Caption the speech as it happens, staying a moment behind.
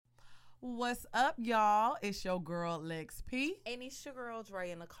What's up, y'all? It's your girl, Lex P. And it's your girl, Dre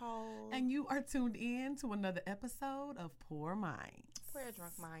and Nicole. And you are tuned in to another episode of Poor Minds. Where a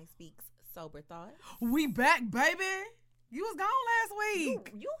drunk mind speaks sober thoughts. We back, baby. You was gone last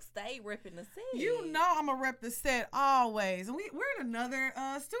week. You stay ripping the set. You know I'm going to rep the set always. And we're in another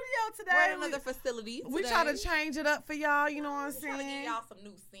studio today. We're in another facility today. We try to change it up for y'all, you know what I'm saying? Trying to give y'all some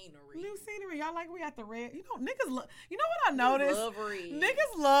new scenery. New scenery. Y'all like we got the red. You know, niggas love. You know what I noticed? Love red.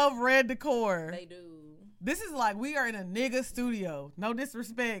 Niggas love red decor. They do. This is like we are in a nigga studio. No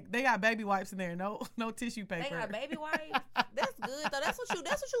disrespect. They got baby wipes in there. No tissue paper. They got baby wipes. That's good though. That's what you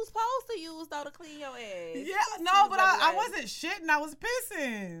was supposed to use though to clean your ass. Yeah, no, but I wasn't shitting. I was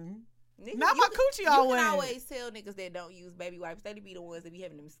pissing. Niggas, not my coochie always. You can always tell niggas that don't use baby wipes. They be the ones that be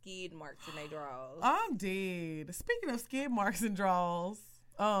having them skid marks in their drawers. I'm dead. Speaking of skid marks and draws.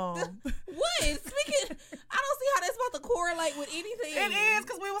 What? Speaking, I don't see how that's about to correlate with anything. It is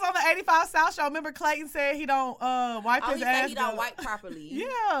because we was on the 85 South show. Remember Clayton said he don't wipe his ass. He don't wipe properly.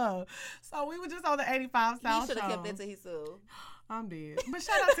 Yeah. So we were just on the 85 South show. He should have kept that to himself. I'm dead. But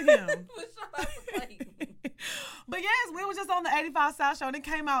shout out to him. But shout out to Clayton. But yes, we were just on the 85 South show and it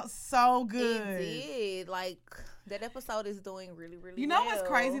came out so good. It did. Like, that episode is doing really, really well. You know what's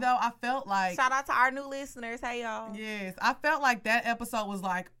crazy though? I felt like... Shout out to our new listeners. Hey, y'all. Yes. I felt like that episode was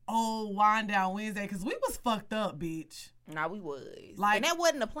like, Wind Down Wednesday because we was fucked up, bitch. No, we was. Like, and that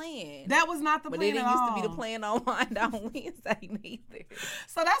wasn't the plan. That was not the plan at all. But it didn't used to be the plan on Wind Down Wednesday neither.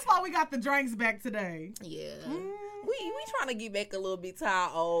 So that's why we got the drinks back today. Yeah. We trying to get back a little bit to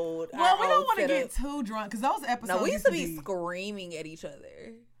our old. Well, we don't want to get too drunk because those episodes. No, we used to be screaming at each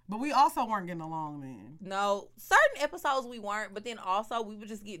other. But we also weren't getting along then. No, certain episodes we weren't, but then also we would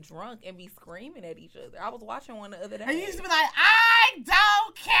just get drunk and be screaming at each other. I was watching one the other day. And you used to be like, I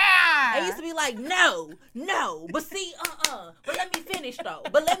don't care. I used to be like, no, but see, but let me finish though.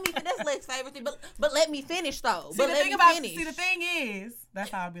 That's Lex's favorite thing, but let me finish though. See, the thing is, that's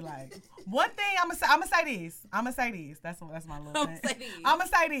how I'd be like, one thing I'm gonna say this. That's my little thing. I'm gonna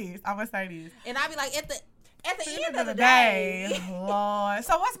say this. And I'd be like, at the end of the day, Lord.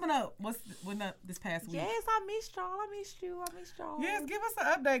 So what's been up? What's been up this past week? Yes, I missed y'all. I missed you. Yes, give us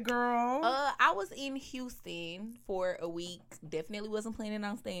an update, girl. I was in Houston for a week. Definitely wasn't planning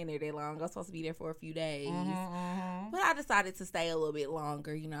on staying there that long. I was supposed to be there for a few days. But I decided to stay a little bit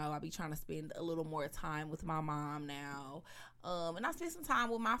longer. You know, I'll be trying to spend a little more time with my mom now. And I spent some time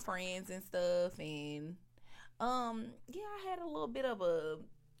with my friends and stuff. And, I had a little bit of a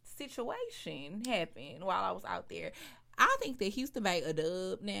situation happened while I was out there. I think that Houston Bay a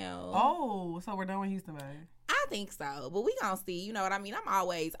dub now. Oh, so we're done with Houston Bay. I think so, but we gonna see. You know what I mean? I'm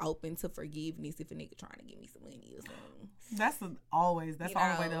always open to forgiveness if a nigga trying to give me some money or something. That's the only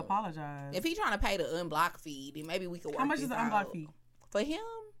way to apologize. If he trying to pay the unblock fee, then maybe we could work. How much is the unblock fee for him?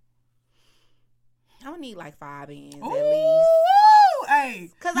 I would need like 5 ends at least. Hey,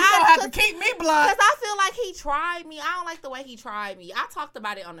 because you don't have to keep me blocked. Because I feel like he tried me. I don't like the way he tried me. I talked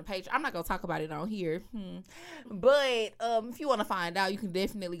about it on the page. I'm not gonna talk about it on here. But if you want to find out, you can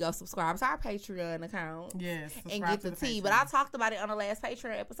definitely go subscribe to our Patreon account. Yes, and get the tea. But I talked about it on the last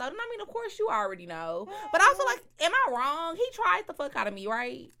Patreon episode, and I mean, of course, you already know. But I feel like, am I wrong? He tried the fuck out of me,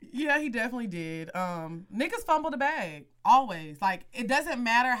 right? Yeah, he definitely did. Niggas fumble the bag. Always. Like, it doesn't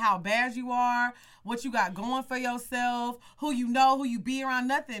matter how bad you are, what you got going for yourself, who you know, who you be around,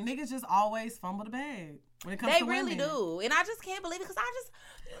 nothing. Niggas just always fumble the bag when it comes to women. They really do. And I just can't believe it because I just...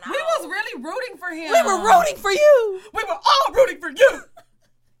 We was really rooting for him. We were rooting for you. We were all rooting for you.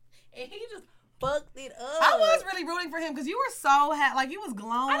 And he just fucked it up. I was really rooting for him because you were so happy. Like, you was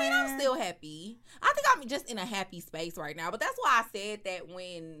glowing. I mean, I'm still happy. I think I'm just in a happy space right now. But that's why I said that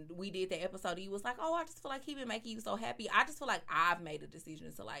when we did the episode, he was like, oh, I just feel like he been making you so happy. I just feel like I've made a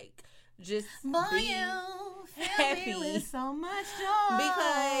decision to, like, just be happy with so much joy.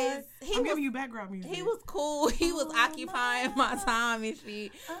 Because I'm giving you background music. He was cool. He was occupying my time and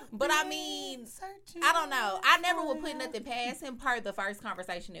shit. But I mean, I don't know. I never would put nothing past him per the first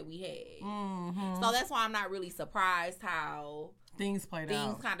conversation that we had. So that's why I'm not really surprised how things played out.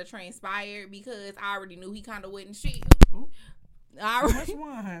 Things kind of transpired because I already knew he kind of wasn't shit. Which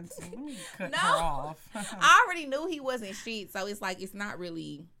one? Let me cut her off. I already knew he wasn't shit, so it's like it's not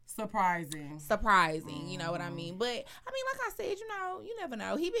really surprising. You know what I mean? But I mean, like I said, you never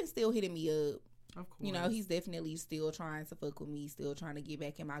know. He been still hitting me up. Of course. You know, he's definitely still trying to fuck with me, still trying to get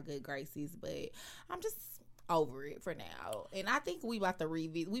back in my good graces. But I'm just over it for now. And I think we about to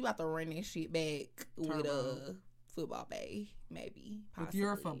run this shit back with a football bay, maybe. Possibly. With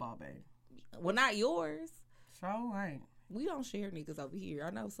your football bay. Well, not yours. So ain't. We don't share niggas over here.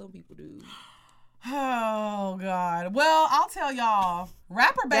 I know some people do. Oh God. Well, I'll tell y'all.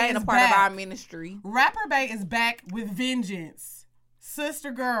 Rapper Bae That ain't is a part back. of our ministry. Rapper Bae is back with vengeance.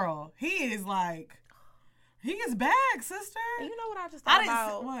 Sister girl. He is back, sister. And you know what I just thought didn't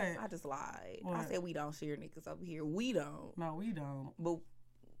about? what? I just lied. What? I said we don't share niggas over here. We don't. No, we don't. But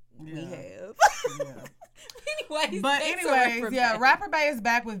we Yeah. have. Yeah. Anyways, yeah, Rapper Bae is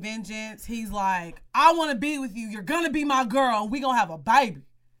back with vengeance. He's like, I want to be with you. You're going to be my girl. And we going to have a baby.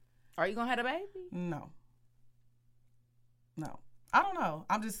 Are you going to have a baby? No. I don't know.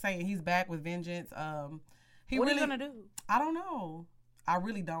 I'm just saying he's back with vengeance. What are you going to do? I don't know. I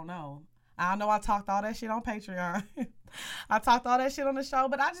really don't know. I know I talked all that shit on Patreon. I talked all that shit on the show,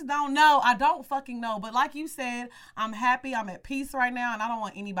 but I just don't know. I don't fucking know. But like you said, I'm happy. I'm at peace right now, and I don't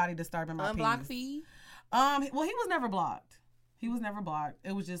want anybody disturbing my peace. Unblock feed? Well, he was never blocked. He was never blocked.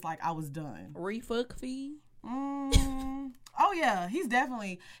 It was just like I was done. Refuck feed? Oh, yeah. He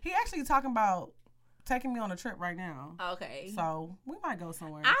actually talking about taking me on a trip right now. Okay. So we might go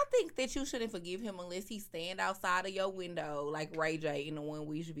somewhere. I think that you shouldn't forgive him unless he stand outside of your window like Ray J in the One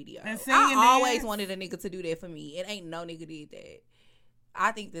Wish video. And sing I and always dance. wanted a nigga to do that for me. It ain't no nigga did that.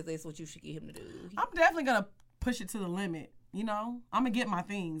 I think that that's what you should get him to do. I'm definitely going to push it to the limit. You know? I'm going to get my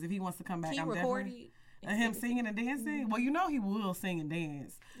things if he wants to come back. He I'm recorded definitely... And him singing and dancing? Well, you know he will sing and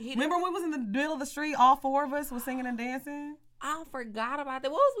dance. Remember we was in the middle of the street, all four of us was singing and dancing? I forgot about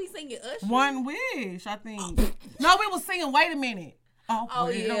that. What was we singing? Usher? One Wish, I think. No, we was singing Wait a Minute. Oh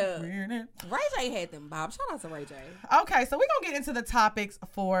yeah. Ray J had them, Bob. Shout out to Ray J. Okay, so we're going to get into the topics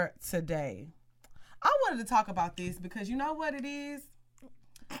for today. I wanted to talk about this because you know what it is?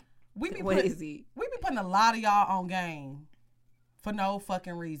 We be putting a lot of y'all on game for no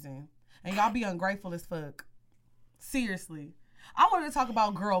fucking reason. And y'all be ungrateful as fuck. Seriously. I wanted to talk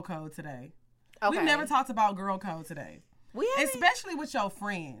about girl code today. Okay. We've never talked about girl code today. Especially with your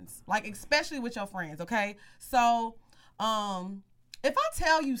friends. Especially with your friends, okay? So, if I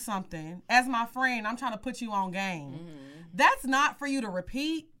tell you something, as my friend, I'm trying to put you on game. Mm-hmm. That's not for you to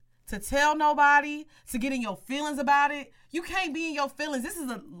repeat, to tell nobody, to get in your feelings about it. You can't be in your feelings.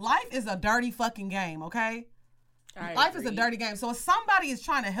 Life is a dirty fucking game, okay? Life is a dirty game. So if somebody is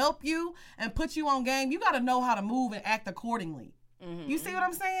trying to help you and put you on game, you got to know how to move and act accordingly. Mm-hmm. You see what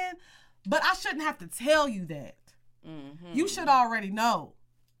I'm saying? But I shouldn't have to tell you that. Mm-hmm. You should already know.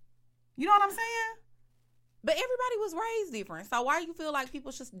 You know what I'm saying? But everybody was raised different. So why do you feel like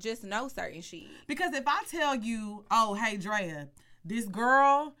people should just know certain shit? Because if I tell you, oh, hey, Drea, this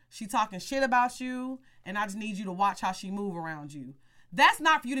girl, she talking shit about you, and I just need you to watch how she move around you. That's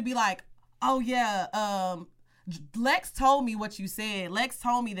not for you to be like, oh, yeah, Lex told me what you said. Lex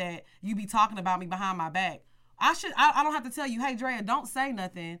told me that you be talking about me behind my back. I don't have to tell you, hey, Drea, don't say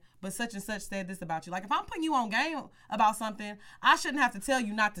nothing, but such and such said this about you. Like, if I'm putting you on game about something, I shouldn't have to tell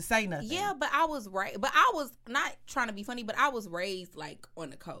you not to say nothing. Yeah, but I was not trying to be funny, but I was raised,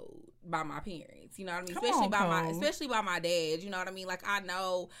 on the code by my parents. You know what I mean? Especially by my dad. You know what I mean? Like, I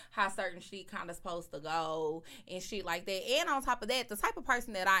know how certain shit kind of supposed to go and shit like that. And on top of that, the type of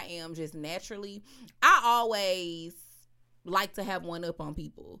person that I am just naturally, I always like to have one up on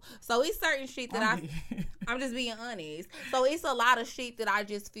people. So it's certain shit that I'm just being honest. So it's a lot of shit that I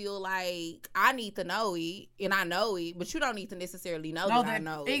just feel like I need to know it, and I know it, but you don't need to necessarily know that I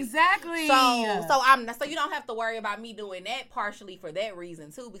know it. Exactly. So you don't have to worry about me doing that partially for that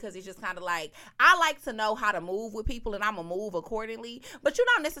reason too, because it's just kind of like I like to know how to move with people, and I'm gonna move accordingly. But you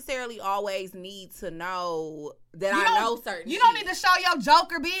don't necessarily always need to know that I know certain. You don't need to show your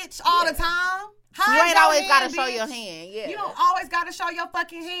Joker bitch all the time. You ain't always got to show your hand. Yeah. You don't always got to show your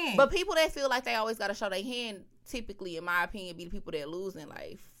fucking hand. But people that feel like they always got to show their hand, typically, in my opinion, be the people that lose in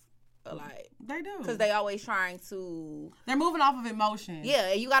life. They do. Because they always trying to... They're moving off of emotion.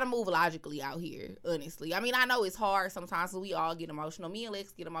 Yeah, you got to move logically out here, honestly. I mean, I know it's hard sometimes, we all get emotional. Me and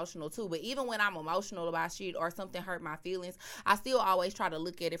Lex get emotional, too. But even when I'm emotional about shit or something hurt my feelings, I still always try to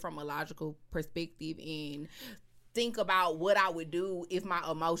look at it from a logical perspective and think about what I would do if my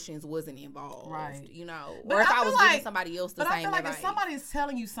emotions wasn't involved, right? You know, but or if I was giving somebody else the same advice. But I feel like if somebody is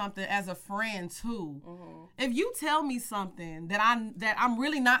telling you something as a friend too, if you tell me something that I'm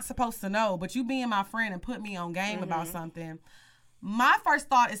really not supposed to know, but you being my friend and put me on game about something, my first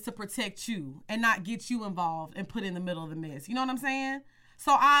thought is to protect you and not get you involved and put in the middle of the mess. You know what I'm saying?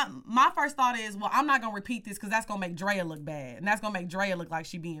 So my first thought is, well, I'm not going to repeat this because that's going to make Drea look bad. And that's going to make Drea look like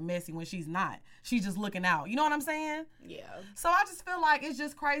she being messy when she's not. She's just looking out. You know what I'm saying? Yeah. So I just feel like it's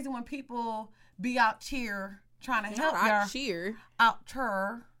just crazy when people be out here trying to help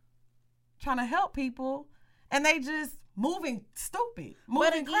trying to help people. And they just, moving stupid, but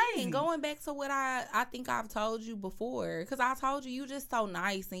moving again, crazy. Going back to what I think I've told you before, because I told you just so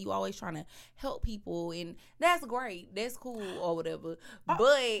nice and you always trying to help people, and that's great, that's cool or whatever.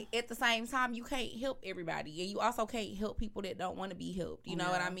 But at the same time, you can't help everybody, and you also can't help people that don't want to be helped. You know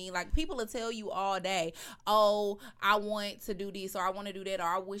what I mean? Like, people will tell you all day, oh, I want to do this, or I want to do that, or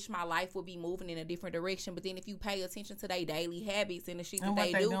I wish my life would be moving in a different direction. But then if you pay attention to their daily habits and the shit that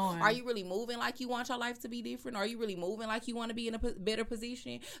they do, doing. Are you really moving like you want your life to be different? Are you really moving like you want to be in a better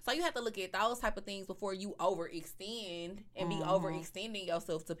position? So you have to look at those type of things before you overextend and be overextending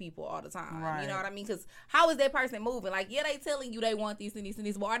yourself to people all the time. Right. You know what I mean? Because how is that person moving? Like, yeah, they telling you they want this and this and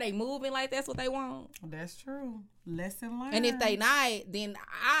this, but are they moving like that's what they want? That's true. Lesson learned. And if they not, then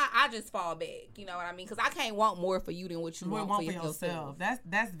I just fall back. You know what I mean? Because I can't want more for you than what you want for yourself.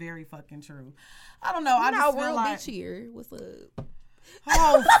 That's very fucking true. I don't know. I just feel real like bitch here. What's up?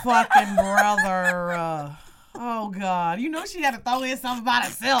 Oh, fucking brother. Oh, God. You know she had to throw in something about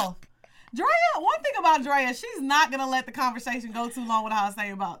herself. Drea, one thing about Drea, she's not going to let the conversation go too long without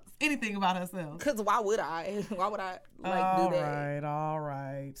saying about anything about herself. Because why would I? Why would I do that? All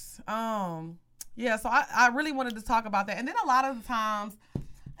right. Yeah, so I really wanted to talk about that. And then a lot of the times,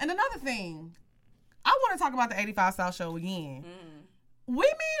 and another thing, I want to talk about the 85 South show again. We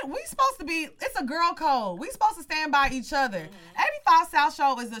supposed to be, it's a girl code. We supposed to stand by each other. 85 South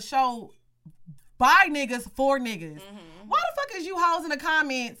show is a show by niggas for niggas. Why the fuck is you hoes in the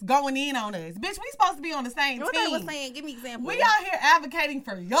comments going in on us? Bitch, we supposed to be on the same team. What they was saying? Give me examples. We out here advocating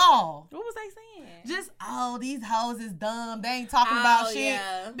for y'all. What was they saying? Just, these hoes is dumb. They ain't talking about shit.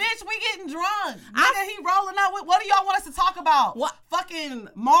 Yeah. Bitch, we getting drunk. Nigga, he rolling up with, what do y'all want us to talk about? What? Fucking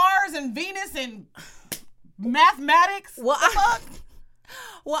Mars and Venus and mathematics?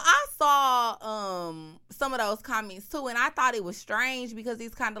 Well, I saw some of those comments too, and I thought it was strange because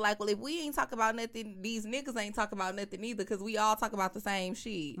it's kind of like, well, if we ain't talking about nothing, these niggas ain't talking about nothing either, because we all talk about the same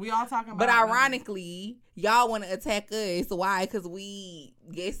shit. We all talking about. But ironically, y'all want to attack us. Why? Because we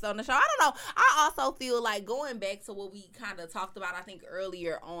guests on the show. I don't know. I also feel like, going back to what we kind of talked about, I think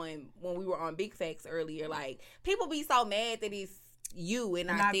earlier on when we were on Big Facts earlier, like, people be so mad that it's you and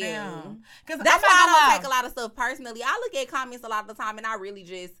not them. Because that's why I don't take a lot of stuff personally. I look at comments a lot of the time and I really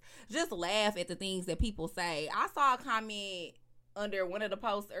just laugh at the things that people say. I saw a comment under one of the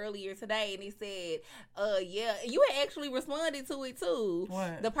posts earlier today and he said, yeah, you had actually responded to it too.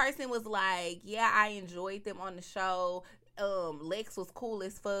 What? The person was like, yeah, I enjoyed them on the show. Lex was cool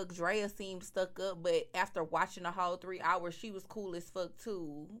as fuck. Drea seemed stuck up, but after watching the whole 3 hours, she was cool as fuck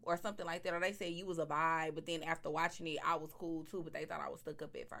too, or something like that. Or they said you was a vibe, but then after watching it, I was cool too, but they thought I was stuck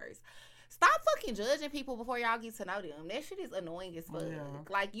up at first. Stop fucking judging people before y'all get to know them. That shit is annoying as fuck. Yeah.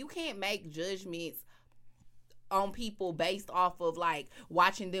 Like, you can't make judgments on people based off of like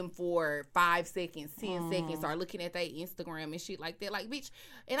watching them for 5 seconds, 10 seconds, or looking at their Instagram and shit like that. Like, bitch,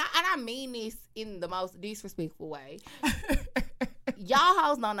 and I mean this in the most disrespectful way. Y'all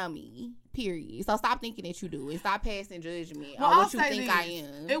hoes don't know me, period. So stop thinking that you do, and stop passing judgment on what you think I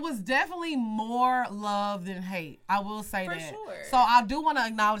am. It was definitely more love than hate. I will say for that. Sure. So I do want to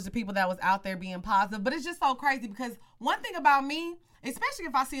acknowledge the people that was out there being positive, but it's just so crazy because one thing about me, especially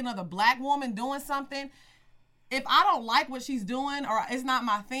if I see another black woman doing something, if I don't like what she's doing or it's not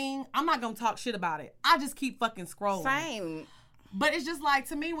my thing, I'm not going to talk shit about it. I just keep fucking scrolling. Same. But it's just like,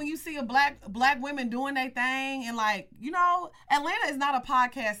 to me, when you see a black women doing their thing, and like, you know, Atlanta is not a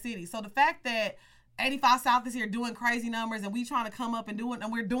podcast city. So the fact that 85 South is here doing crazy numbers and we trying to come up and do it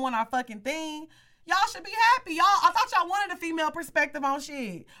and we're doing our fucking thing, y'all should be happy. I thought y'all wanted a female perspective on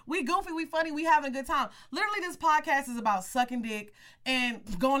shit. We goofy, we funny, we having a good time. Literally, this podcast is about sucking dick and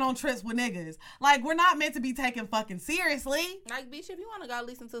going on trips with niggas. Like, we're not meant to be taken fucking seriously. Like, bitch, if you want to go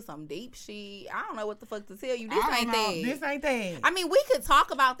listen to some deep shit, I don't know what the fuck to tell you. This ain't that. I mean, we could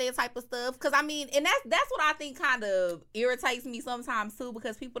talk about that type of stuff, because I mean, and that's what I think kind of irritates me sometimes too,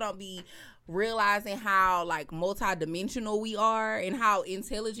 because people don't be realizing how like multi-dimensional we are and how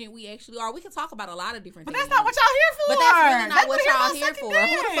intelligent we actually are. We can talk about a lot of different things. But that's not what y'all here for. But that's really not what y'all here for.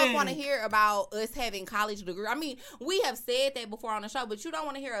 Who the fuck want to hear about us having college degree? I mean, we have said that before on the show, but you don't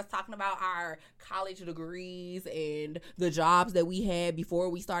want to hear us talking about our college degrees and the jobs that we had before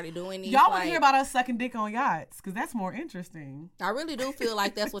we started doing these. Y'all want to hear about us sucking dick on yachts, because that's more interesting. I really do feel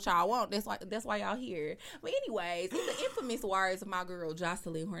like that's what y'all want. That's why y'all here. But anyways, in the infamous words of my girl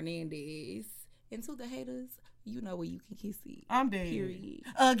Jocelyn Hernandez, and to the haters, you know where you can kiss it. I'm dead. Period.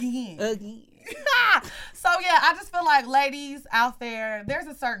 Again. So yeah, I just feel like, ladies out there, there's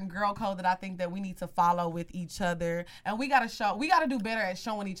a certain girl code that I think that we need to follow with each other, and we gotta do better at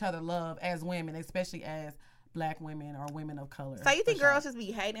showing each other love as women, especially as black women or women of color. So you think girls just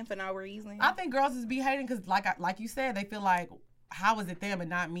be hating for no reason? I think girls just be hating because, like you said, they feel like, how is it them and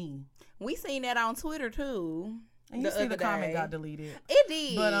not me? We seen that on Twitter too. And you see the comment got deleted. It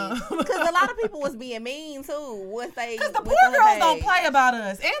did. But because a lot of people was being mean too. Because the poor girls don't play about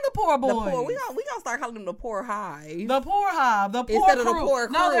us. And the poor boys. We gonna start calling them the poor hive. The poor hive. The poor instead crew. Of the poor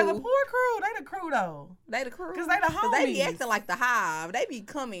crew. No, they're the poor crew. They the crew though. They the crew. Because they the homies. They be acting like the hive. They be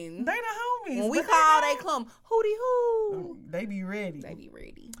coming. They the homies. When we call, they come. Hootie hoo. They be ready. They be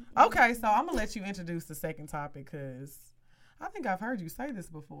ready. Okay, so I'm gonna let you introduce the second topic because I think I've heard you say this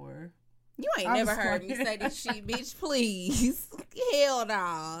before. You ain't never heard me say this shit, bitch, please. Hell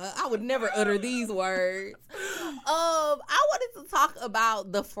nah. I would never utter these words. I wanted to talk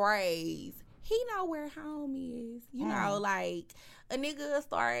about the phrase, he know where home is. You know, like, a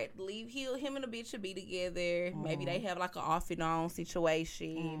nigga him and a bitch should be together. Maybe they have like an off and on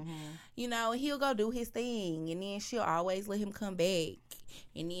situation. You know, he'll go do his thing. And then she'll always let him come back.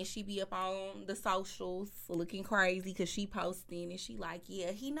 And then she be up on the socials looking crazy because she posting and she like,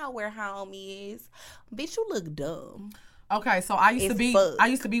 yeah, he know where home is. Bitch, you look dumb. Okay, so I used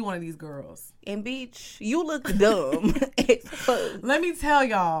to be one of these girls. And bitch, you look dumb as fuck. Let me tell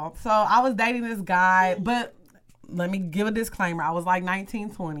y'all. So I was dating this guy, but let me give a disclaimer. I was like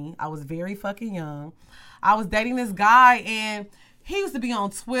 19, 20. I was very fucking young. I was dating this guy and he used to be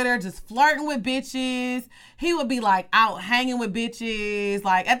on Twitter just flirting with bitches. He would be like out hanging with bitches.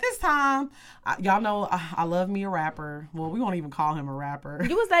 Like at this time, y'all know I love me a rapper. Well, we won't even call him a rapper.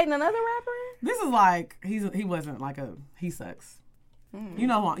 You was dating another rapper? This is like, he wasn't like he sucks. You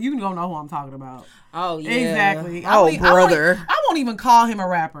know you don't know who I'm talking about. Oh yeah, exactly. Brother, I won't even call him a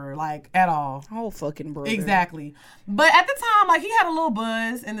rapper like at all. Oh fucking brother. Exactly. But at the time, like he had a little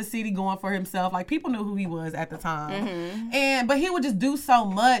buzz in the city going for himself. Like people knew who he was at the time. But he would just do so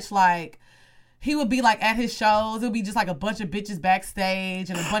much. Like he would be like at his shows. It would be just like a bunch of bitches backstage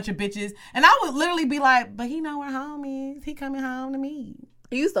and a bunch of bitches. And I would literally be like, but he know where home is. He coming home to me.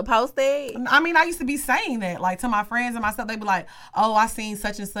 You used to post that? I mean, I used to be saying that, like, to my friends and myself. They'd be like, oh, I seen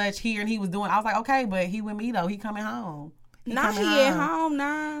such and such here, and he was doing. I was like, okay, but he with me, though. He coming home. He at home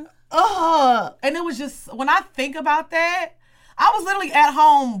now. And it was just, when I think about that, I was literally at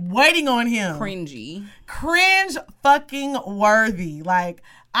home waiting on him. Cringy. Cringe fucking worthy. Like,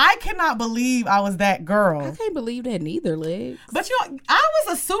 I cannot believe I was that girl. I can't believe that neither, Lex. But, I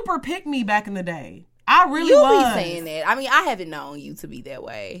was a super pick-me back in the day. I really you was. You be saying that. I mean, I haven't known you to be that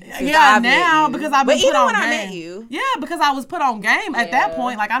way. Yeah, now because I've been put on game. I met you. Yeah, because I was put on game at that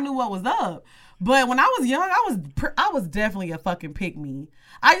point. Like I knew what was up. But when I was young, I was definitely a fucking pick me.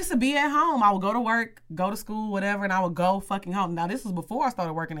 I used to be at home. I would go to work, go to school, whatever, and I would go fucking home. Now this was before I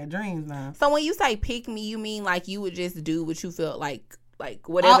started working at Dreams. Now. So when you say pick me, you mean like you would just do what you felt like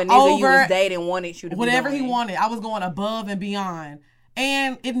whatever nigga you was dating wanted you to whatever be doing. he wanted. I was going above and beyond.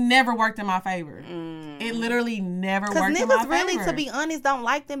 And it never worked in my favor. It literally never worked in my favor. Because niggas really, to be honest, don't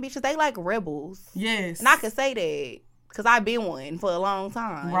like them bitches. They like rebels. Yes. And I can say that. Because I've been one for a long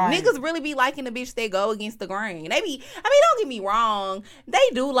time. Right. Niggas really be liking the bitch that go against the grain. They be, don't get me wrong. They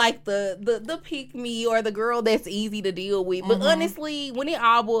do like the pick me or the girl that's easy to deal with. But honestly, when it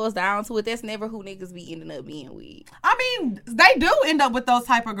all boils down to it, that's never who niggas be ending up being with. I mean, they do end up with those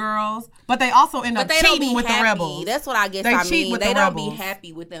type of girls, but they also end up cheating with the rebels. That's what I guess they I cheat mean. With they the don't rebels. be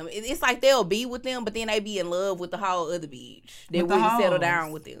happy with them. It's like they'll be with them, but then they be in love with the whole other bitch. They wouldn't settle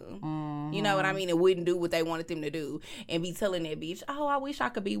down with them. You know what I mean? And wouldn't do what they wanted them to do. And be telling that bitch, oh, I wish I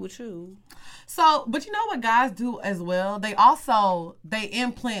could be with you. So, but you know what guys do as well? They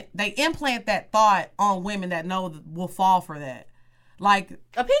implant that thought on women that know will fall for that. Like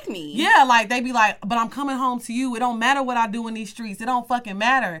a pick me. Yeah, like they be like, but I'm coming home to you. It don't matter what I do in these streets. It don't fucking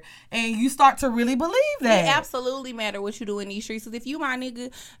matter. And you start to really believe that. It absolutely matter what you do in these streets. Because if you my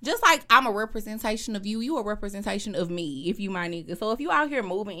nigga, just like I'm a representation of you, you a representation of me if you my nigga. So if you out here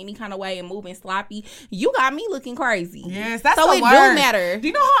moving any kind of way and moving sloppy, you got me looking crazy. Yes, that's so the it word. Do matter. Do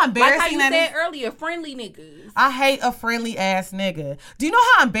you know how embarrassing like how you that said is? earlier, friendly niggas. I hate a friendly ass nigga. Do you know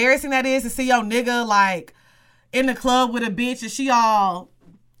how embarrassing that is to see your nigga like in the club with a bitch and she all...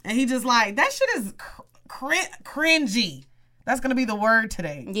 And he just like, that shit is cringy. That's going to be the word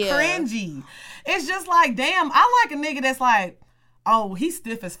today. Yeah. Cringy. It's just like, damn, I like a nigga that's like, oh, he's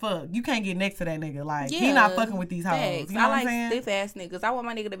stiff as fuck. You can't get next to that nigga. Like, he not fucking with these hoes. You know what I'm saying? Stiff ass niggas. I want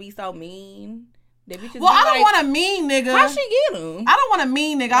my nigga to be so mean. Well, I don't want a mean nigga. How she get him? I don't want a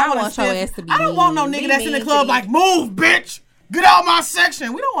mean nigga. I want your ass to be I don't want no nigga that's in the club like, move, bitch. Get out my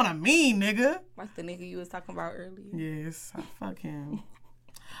section. We don't want a mean nigga. Like the nigga you was talking about earlier. Yes. Fuck him.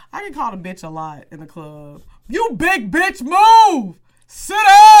 I get called a bitch a lot in the club. You big bitch, move! Sit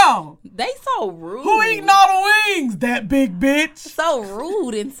down. They so rude. Who eating all the wings? That big bitch. So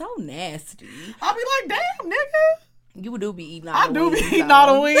rude and so nasty. I'll be like, damn, nigga. You do be eating all the wings. I do be eating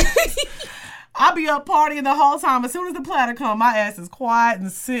all the wings. I be up partying the whole time. As soon as the platter come, my ass is quiet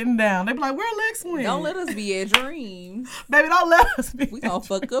and sitting down. They be like, where Lex wings? Don't let us be at Dreams. Baby, don't let us be. We gonna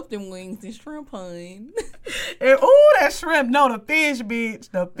fuck up them wings and shrimp hun. And ooh, that shrimp. No, the fish,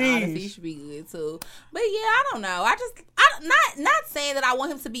 bitch. The fish. Nah, the fish be good too. But yeah, I don't know. I not saying that I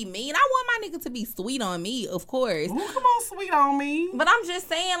want him to be mean. I want my nigga to be sweet on me, of course. Ooh, come on, sweet on me. But I'm just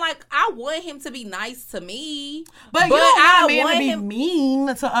saying, like, I want him to be nice to me. But you don't want a man to be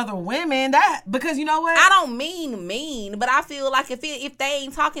mean to other women. Because you know what? I don't mean, but I feel like if they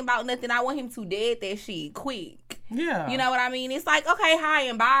ain't talking about nothing, I want him to dead that shit quick. Yeah. You know what I mean? It's like, okay, hi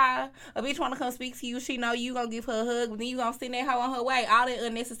and bye. A bitch want to come speak to you. She know you gonna give her a hug, but then you gonna send that hoe on her way. All that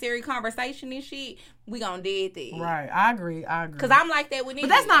unnecessary conversation and shit, we gonna dead that. Right. I agree. Because I'm like that with niggas. But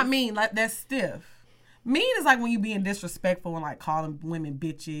that's not mean. Like, that's stiff. Mean is like when you being disrespectful and like calling women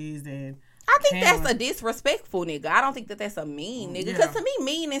bitches and... I think that's a disrespectful nigga. I don't think that that's a mean nigga. Because to me,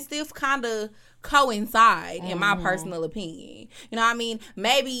 mean and stiff kind of coincide in my personal opinion. You know what I mean?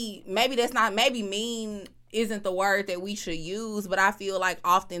 Maybe that's not... Maybe mean isn't the word that we should use, but I feel like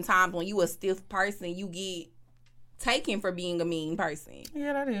oftentimes when you a stiff person, you get taken for being a mean person.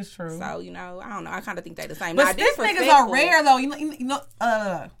 Yeah, that is true. So, you know, I don't know. I kind of think they the same. But stiff niggas are rare, though. You know,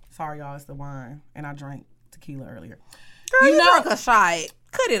 sorry, y'all. It's the wine. And I drank tequila earlier. Girl, you drank a shot.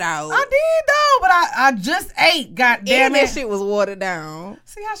 Cut it out. I did, though. But I just ate. God damn it. And that shit was watered down.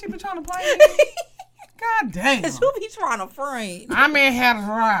 See how she be trying to play me? God damn. You be trying to frame. I mean, had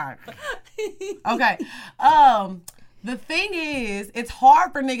to rock. Okay. The thing is, it's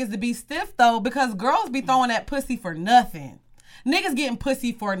hard for niggas to be stiff, though, because girls be throwing that pussy for nothing. Niggas getting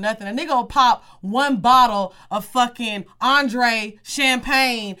pussy for nothing. A nigga will pop one bottle of fucking Andre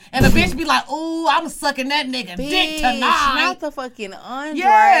champagne, and a bitch be like, ooh, I'm sucking that nigga dick tonight. Not the fucking Andre.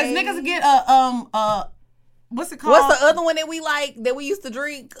 Yes, niggas get a, what's it called? What's the other one that we like, that we used to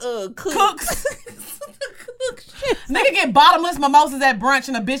drink? Cooks. Nigga get bottomless mimosas at brunch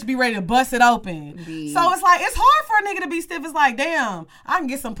and a bitch be ready to bust it open. Indeed. So it's like, it's hard for a nigga to be stiff. It's like, damn, I can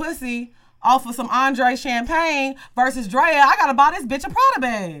get some pussy off of some Andre champagne versus Drea. I gotta buy this bitch a Prada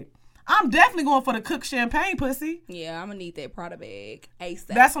bag. I'm definitely going for the Cook champagne pussy. Yeah, I'm gonna need that Prada bag ASAP.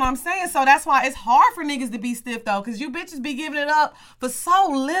 That's what I'm saying. So that's why it's hard for niggas to be stiff, though, because you bitches be giving it up for so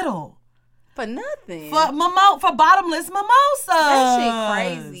little. For nothing. For bottomless mimosas. That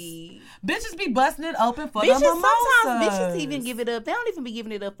shit crazy. Bitches be busting it open for bitches, the mimosas. Sometimes bitches even give it up. They don't even be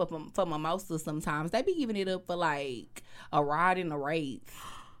giving it up for mimosas sometimes. They be giving it up for like a ride in the Wraith.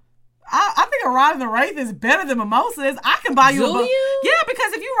 I think a ride in the Wraith is better than mimosas. I can buy you Yeah,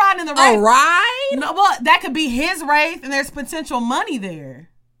 because if you ride in the Wraith. A ride? No, well, that could be his Wraith and there's potential money there.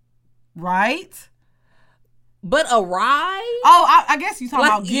 Right? But a ride? Oh, I guess you're talking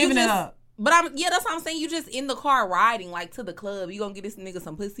about giving it up. But that's what I'm saying. You just in the car riding like to the club. You gonna get this nigga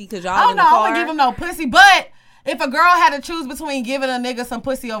some pussy because y'all in the car? I wouldn't give him no pussy. But if a girl had to choose between giving a nigga some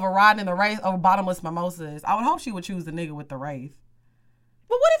pussy over riding in the Wraith over bottomless mimosas, I would hope she would choose the nigga with the Wraith.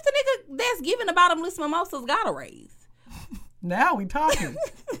 But what if the nigga that's giving the bottomless mimosas got a Wraith? Now we talking.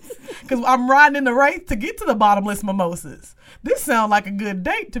 Because I'm riding in the Wraith to get to the bottomless mimosas. This sounds like a good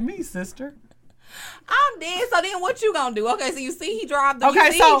date to me, sister. I'm dead. So then what you gonna do? Okay, so you see he driving the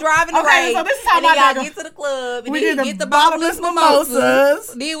Wraith. So this is how my y'all get to the club and then get the bottomless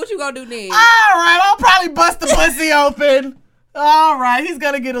mimosas. Then what you gonna do next? All right, I'll probably bust the pussy open. All right, he's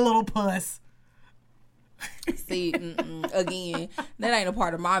gonna get a little puss. See, again, that ain't a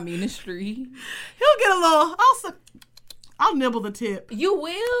part of my ministry. He'll get a little. I'll nibble the tip. You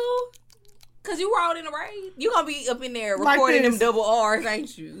will? Cause you rode in the Wraith. You gonna be up in there recording them double R's,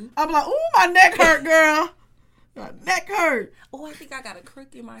 ain't you? I'm like, ooh, my neck hurt, girl. My neck hurt. Oh, I think I got a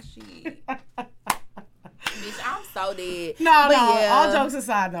crook in my shit. Bitch, I'm so dead. No. Yeah. All jokes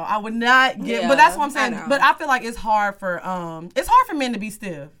aside, though, I would not get. But that's what I'm saying. But I feel like it's hard for men to be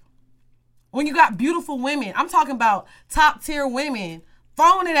stiff. When you got beautiful women, I'm talking about top tier women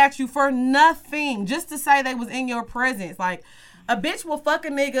throwing it at you for nothing, just to say they was in your presence. Like a bitch will fuck a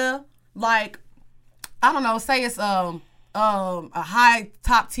nigga. Like, I don't know, say it's a high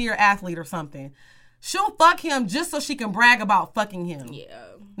top tier athlete or something. She'll fuck him just so she can brag about fucking him.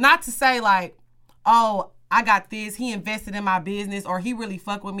 Yeah. Not to say like, oh, I got this, he invested in my business, or he really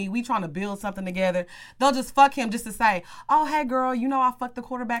fuck with me, we trying to build something together. They'll just fuck him just to say, oh, hey girl, you know I fucked the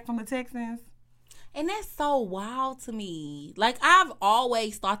quarterback from the Texans. And that's so wild to me. Like, I've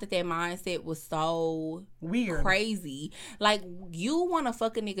always thought that mindset was so weird, crazy. Like, you want to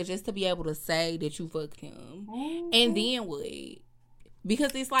fuck a nigga just to be able to say that you fucked him. Mm-hmm. And then what?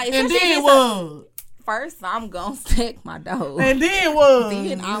 Because it's like, and then what? First, I'm gonna stack my dough. And then what?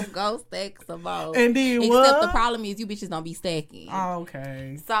 Then I'm gonna stack some more. And then what? Except the problem is you bitches don't be stacking. Oh,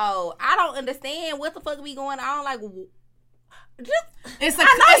 okay. So I don't understand what the fuck be going on. Like, I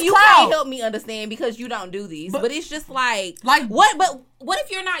know you can't help me understand because you don't do this, but it's just like what? But what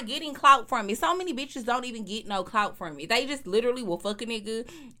if you're not getting clout from it? So many bitches don't even get no clout from it. They just literally will fuck a nigga,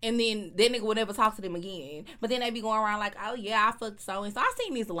 and then that nigga will never talk to them again. But then they be going around like, oh yeah, I fucked so and so. I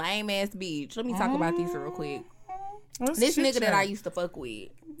seen this lame ass bitch. Let me talk about this real quick. This nigga that I used to fuck with.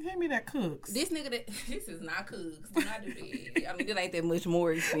 Hand me that Cooks. This nigga that this is not Cooks. Do not do that. I mean, it ain't that much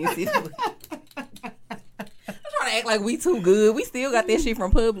more expensive. Trying to act like we too good. We still got that shit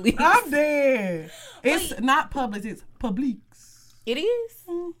from Publix. I'm dead. It's not Publix. It's Publix. It is?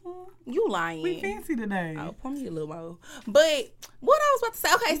 Mm-hmm. You lying. We fancy today. Oh, pour me a little more. But what I was about to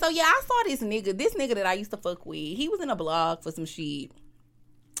say. Okay, so yeah, I saw this nigga that I used to fuck with. He was in a blog for some shit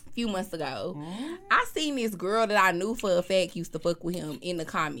a few months ago. I seen this girl that I knew for a fact used to fuck with him in the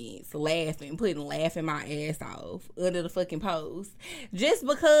comments, laughing my ass off under the fucking post. Just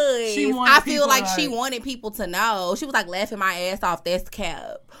because I feel like she wanted people to know. She was like, laughing my ass off, that's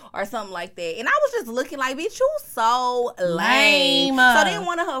cap. Or something like that. And I was just looking like, bitch, you so lame. So then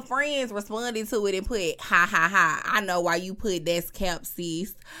one of her friends responded to it and put, ha ha ha, I know why you put that's cap,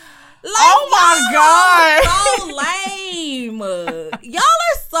 sis. Like, oh my God. So lame. Y'all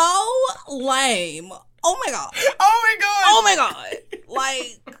are so lame. Oh my God. Oh my God. Oh my God.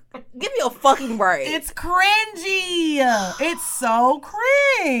 Like, give me a fucking break. It's cringy. It's so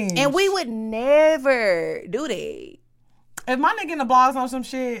cringe. And we would never do that. If my nigga in the blogs on some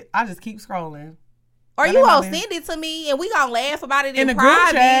shit, I just keep scrolling. Or you gonna send it to me and we gonna laugh about it in the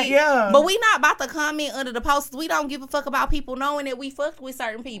private, group chat, yeah. But we not about to comment under the posts. We don't give a fuck about people knowing that we fucked with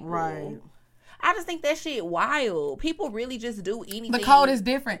certain people. Right. I just think that shit wild. People really just do anything. The code is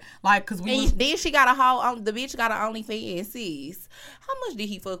different. Like, cause then she got the bitch got an OnlyFans. Sis, how much did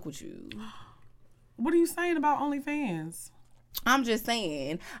he fuck with you? What are you saying about OnlyFans? I'm just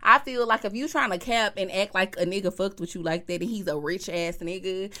saying, I feel like if you trying to cap and act like a nigga fucked with you like that and he's a rich ass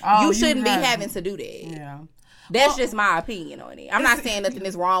nigga, you shouldn't be having to do that. Yeah. That's just my opinion on it. I'm not saying nothing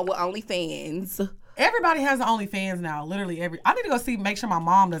is wrong with OnlyFans. Everybody has an OnlyFans now. Literally I need to go make sure my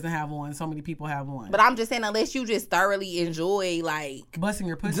mom doesn't have one. So many people have one. But I'm just saying, unless you just thoroughly enjoy like busting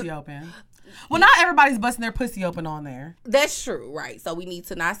your pussy open. Well, not everybody's busting their pussy open on there. That's true, right? So we need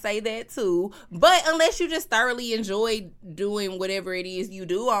to not say that too. But unless you just thoroughly enjoy doing whatever it is you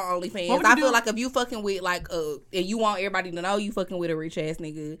do on OnlyFans, I feel like if you fucking with like and you want everybody to know you fucking with a rich ass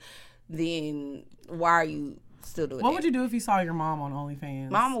nigga, then why are you still doing What would you do if you saw your mom on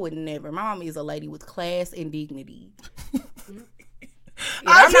OnlyFans? Mama would never. My mama is a lady with class and dignity.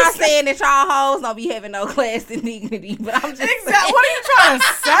 I'm not saying that y'all hoes don't be having no class and dignity, but I'm just saying. What are you trying to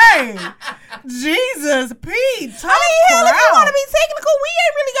say? Jesus, Pete, if you want to be technical, we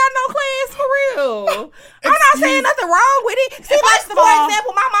ain't really got no class for real. I'm not saying nothing wrong with it. See, like, for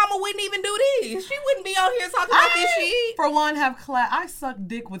example, my mama wouldn't even do this. She wouldn't be on here talking about this shit. For one, I suck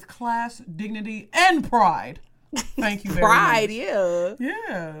dick with class, dignity, and pride. Thank you very Pride, much. yeah.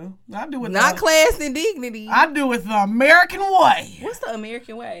 Yeah. I do with not class and dignity. I do it the American way. What's the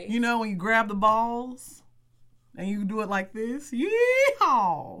American way? You know when you grab the balls and you do it like this?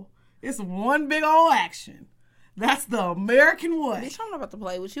 Yeehaw. It's one big old action. That's the American way. Bitch, I'm not about to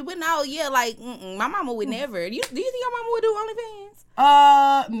play with you. But no, yeah, like, my mama would never. Do you think your mama would do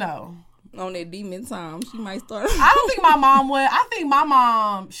OnlyFans? No. On that demon time, she might start. I don't think my mom would. I think my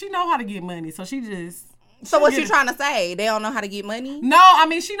mom, she know how to get money. So she just... So what you trying to say? They don't know how to get money? No, I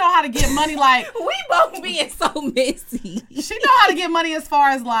mean, she know how to get money like... We both being so messy. She know how to get money as far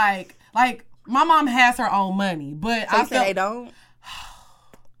as like my mom has her own money, but so I feel they don't.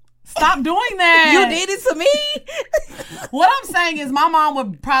 Stop doing that. You did it to me. What I'm saying is my mom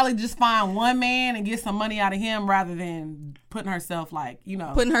would probably just find one man and get some money out of him rather than putting herself like,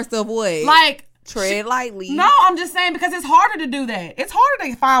 Putting herself what? Like... Tread lightly. No, I'm just saying because it's harder to do that. It's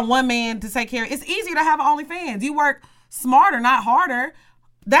harder to find one man to take care of. It's easier to have an OnlyFans. You work smarter, not harder.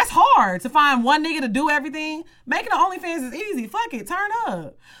 That's hard to find one nigga to do everything. Making an OnlyFans is easy. Fuck it, turn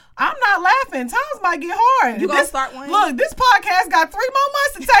up. I'm not laughing. Times might get hard. You gonna start one? Look, this podcast got 3 more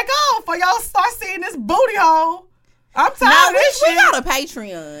months to take off for y'all to start seeing this booty hole. I'm tired of this shit. We got a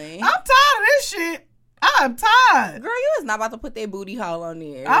Patreon. I'm tired of this shit. I'm tired. Girl, you is not about to put that booty hole on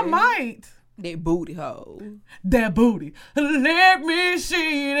there. I might. That booty hole. That booty. Let me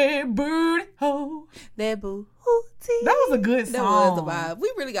see that booty hole. That booty. That was a good song. That was the vibe.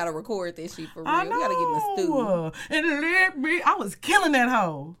 We really got to record that shit for real. We got to get in the studio. And let me. I was killing that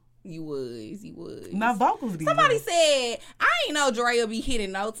hoe. You was. My vocals be Somebody good. said, I ain't know Drea be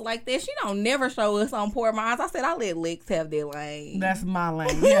hitting notes like that. She don't never show us on Poor Minds. I said, I let Lex have their lane. That's my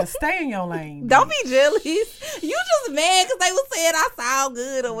lane. Yeah, stay in your lane. Don't be jealous. You just mad because they was saying I sound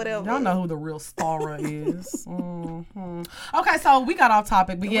good or whatever. Y'all know who the real Stara is. Mm-hmm. Okay, so we got off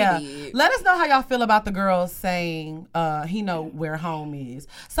topic, but yeah, let us know how y'all feel about the girls saying he know where home is.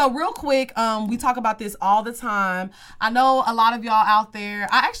 So real quick, we talk about this all the time. I know a lot of y'all out there,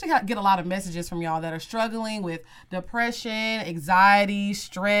 I actually get a lot of messages from y'all that are struggling with depression, anxiety,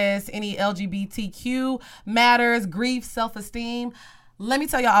 stress, any LGBTQ matters, grief, self-esteem. Let me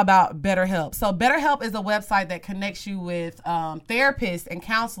tell y'all about BetterHelp. So BetterHelp is a website that connects you with therapists and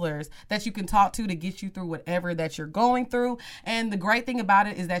counselors that you can talk to get you through whatever that you're going through. And the great thing about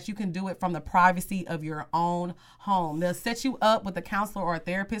it is that you can do it from the privacy of your own home. They'll set you up with a counselor or a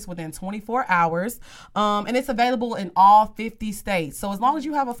therapist within 24 hours. And it's available in all 50 states. So as long as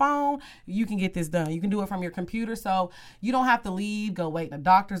you have a phone, you can get this done. You can do it from your computer. So you don't have to leave, go wait in a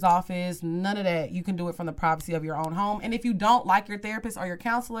doctor's office, none of that. You can do it from the privacy of your own home. And if you don't like your therapist or your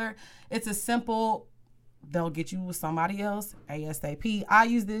counselor, it's a simple, they'll get you with somebody else ASAP. I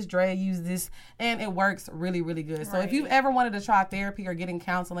use this, Dre use this, and it works really, really good. So if you've ever wanted to try therapy or getting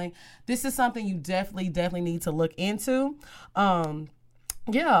counseling, this is something you definitely need to look into. What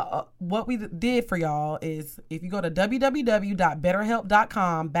we did for y'all is if you go to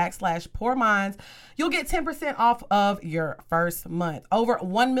www.betterhelp.com/poorminds, you'll get 10% off of your first month. Over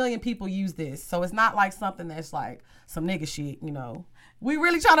 1 million people use this. So it's not like something that's like some nigga shit, you know. We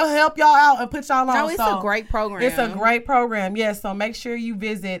really trying to help y'all out and put y'all on. No, it's a great program. It's a great program. Yes. So make sure you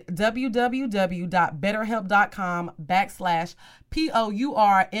visit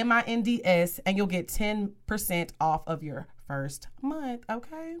www.betterhelp.com/POURMINDS and you'll get 10% off of your first month.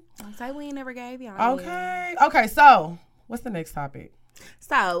 Okay. Don't say we ain't never gave y'all. Okay. Okay. So what's the next topic?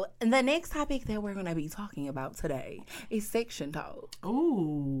 So the next topic that we're gonna be talking about today is section talk.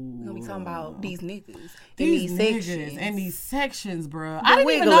 Ooh. We're gonna be talking about these niggas these in niggas sections. and these sections, bro. The I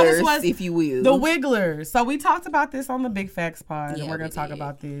didn't even know this was, if you will. the wigglers. So we talked about this on the Big Facts Pod, and we're gonna talk did.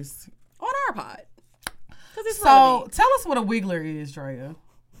 about this on our pod. It's so relevant. tell us what a wiggler is, Drea.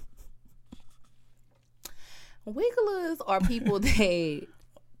 Wigglers are people that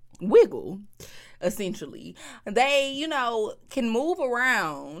wiggle, essentially. They, can move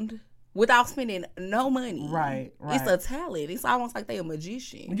around without spending no money. Right. It's a talent. It's almost like they're a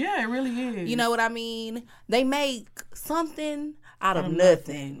magician. Yeah, it really is. You know what I mean? They make something out of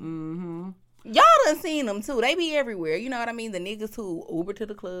nothing. Mm-hmm. Y'all done seen them, too. They be everywhere. You know what I mean? The niggas who Uber to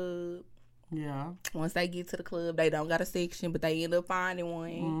the club. Yeah. Once they get to the club, they don't got a section, but they end up finding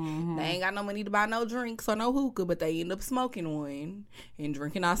one. Mm-hmm. They ain't got no money to buy no drinks or no hookah, but they end up smoking one and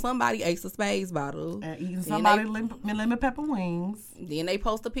drinking out somebody Ace of Spades bottle. And eating somebody lemon pepper wings. Then they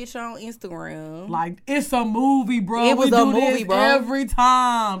post a picture on Instagram. Like, it's a movie, bro. It was we a do movie, this bro. every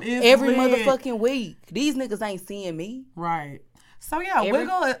time. It's every lit. motherfucking week. These niggas ain't seeing me. Right. So yeah,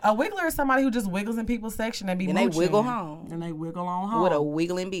 a wiggler is somebody who just wiggles in people's section and be And mooching. they wiggle home. And they wiggle on home. With a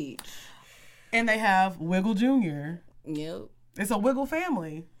wiggling bitch. And they have Wiggle Jr. Yep. It's a wiggle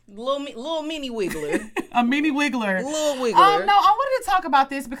family. Little mini wiggler. A mini wiggler. Little wiggler. No, I wanted to talk about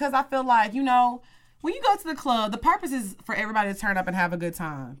this because I feel like, when you go to the club, the purpose is for everybody to turn up and have a good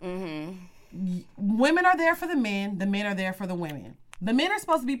time. Mm-hmm. Women are there for the men are there for the women. The men are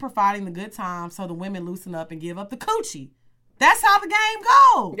supposed to be providing the good time so the women loosen up and give up the coochie. That's how the game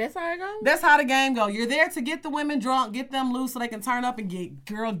goes. That's how it goes? That's how the game goes. You're there to get the women drunk, get them loose so they can turn up and give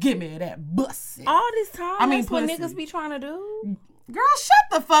me that bussy. All this time? That's what pussy. niggas be trying to do? Girl,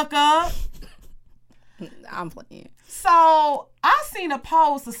 shut the fuck up. I'm playing. So, I seen a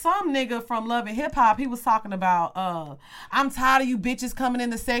post of some nigga from Love and Hip Hop. He was talking about, I'm tired of you bitches coming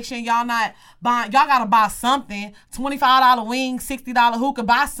in the section. Y'all not buying, y'all gotta buy something. $25 wings, $60 hookah,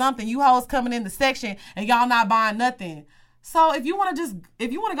 buy something. You hoes coming in the section and y'all not buying nothing. So if you want to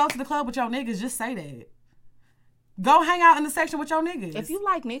go to the club with your niggas, just say that. Go hang out in the section with your niggas. If you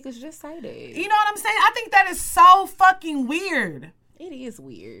like niggas, just say that. You know what I'm saying? I think that is so fucking weird. It is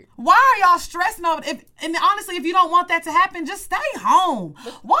weird. Why are y'all stressing over it? And honestly, if you don't want that to happen, just stay home.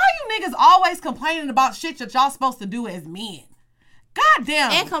 Why are you niggas always complaining about shit that y'all supposed to do as men? God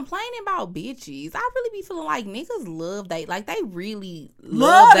damn. And complaining about bitches. I really be feeling like niggas love they really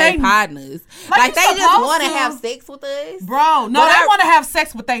love their partners. Like they just want to have sex with us. Bro, no, they want to have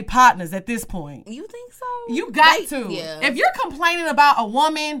sex with their partners at this point. You think so? You got to. Yeah. If you're complaining about a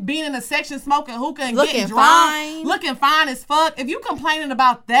woman being in a section smoking hookah and looking getting drunk, looking fine as fuck, if you complaining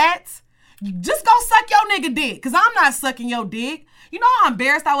about that, just go suck your nigga dick. Because I'm not sucking your dick. You know how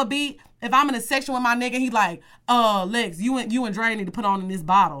embarrassed I would be if I'm in a section with my nigga, he like, Lex, you and Dre need to put on in this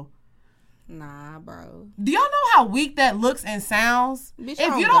bottle. Nah, bro. Do y'all know how weak that looks and sounds? Bitch,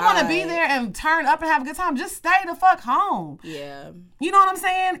 if you don't want to be there and turn up and have a good time, just stay the fuck home. Yeah. You know what I'm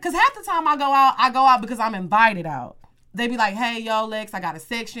saying? Because half the time I go out because I'm invited out. They be like, hey, yo, Lex, I got a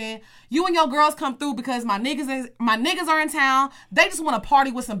section. You and your girls come through because my niggas are in town. They just want to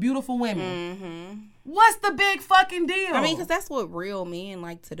party with some beautiful women. Mm-hmm. What's the big fucking deal? I mean, because that's what real men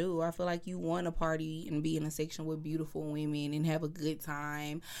like to do. I feel like you want to party and be in a section with beautiful women and have a good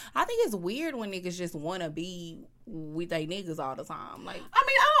time. I think it's weird when niggas just want to be with they niggas all the time. Like,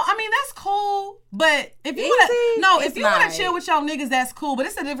 I mean that's cool, but if you want to chill with your niggas, that's cool. But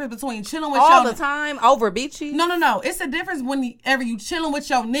it's a difference between chilling with all the time over bitches. No. It's a difference whenever you chilling with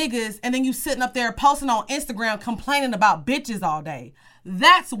your niggas and then you sitting up there posting on Instagram complaining about bitches all day.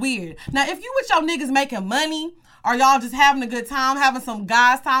 That's weird. Now, if you with your niggas making money or y'all just having a good time, having some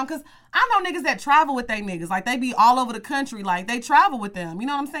guys time, because I know niggas that travel with they niggas. Like, they be all over the country. Like, they travel with them. You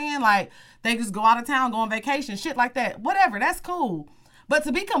know what I'm saying? Like, they just go out of town, go on vacation, shit like that. Whatever, that's cool. But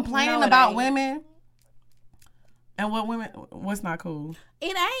to be complaining about women and what's not cool?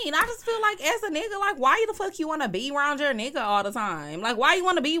 It ain't. I just feel like as a nigga, like, why the fuck you want to be around your nigga all the time? Like, why you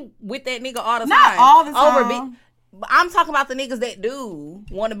want to be with that nigga all the time? Not all the time. I'm talking about the niggas that do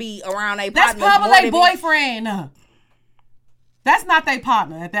want to be around a partner. That's probably their boyfriend. That's not their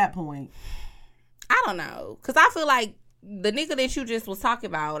partner at that point. I don't know. Because I feel like the nigga that you just was talking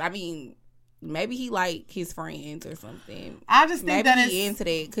about, I mean, maybe he like his friends or something. I just think maybe he into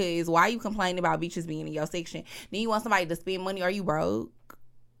that. Because why you complaining about bitches being in your section? Then you want somebody to spend money. Are you broke?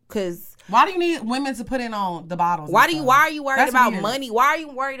 Because why do you need women to put in on the bottles? Why are you worried about money? Why are you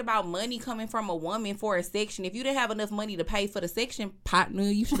worried about money coming from a woman for a section? If you didn't have enough money to pay for the section, partner,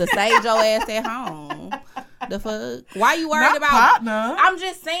 you should have stayed your ass at home. The fuck? Why you worried about partner? I'm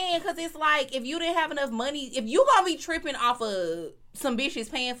just saying, because it's like, if you didn't have enough money, if you gonna be tripping off of some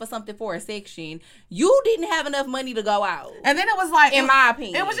bitches paying for something for a section, you didn't have enough money to go out. And then it was like, in my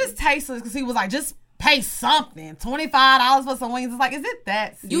opinion, it was just tasteless because he was like, just pay something. $25 for some wings. It's like, is it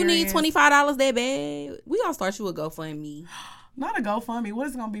that serious? You need $25 that bad? We gonna start you a GoFundMe. Not a GoFundMe. What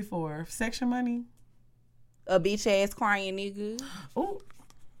is it gonna be for? Section money? A bitch ass crying nigga. Ooh.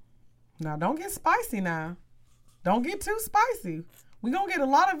 Now don't get spicy now. Don't get too spicy. We gonna get a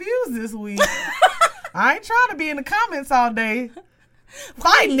lot of views this week. I ain't trying to be in the comments all day.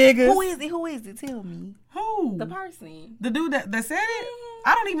 Fight niggas. Who is it? Tell me. Who? The person. The dude that said it?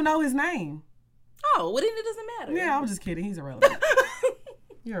 I don't even know his name. Oh, well then it doesn't matter. Yeah, I'm just kidding. He's irrelevant.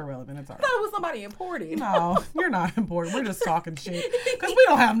 You're irrelevant. It's all right. I thought it was somebody important. No, you're not important. We're just talking shit because we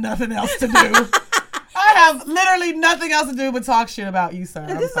don't have nothing else to do. I have literally nothing else to do but talk shit about you, sir.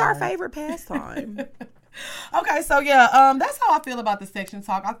 This is our favorite pastime. Okay, so yeah, that's how I feel about the section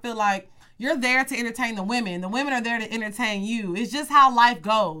talk. I feel like you're there to entertain the women. The women are there to entertain you. It's just how life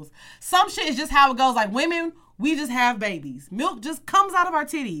goes. Some shit is just how it goes. Like women, we just have babies. Milk just comes out of our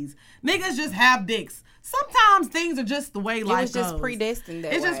titties. Niggas just have dicks. Sometimes things are just the way life goes. It's just predestined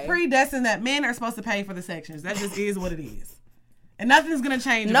that It's just predestined that men are supposed to pay for the sections. That just is what it is. And nothing's going to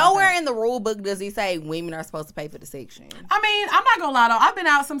change. Nowhere in the rule book does he say women are supposed to pay for the section. I mean, I'm not going to lie though. I've been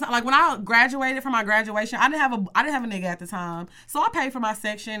out sometimes. Like when I graduated from my graduation, I didn't have a nigga at the time. So I paid for my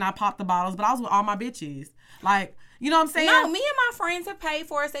section. I popped the bottles, but I was with all my bitches. Like, you know what I'm saying? No, me and my friends have paid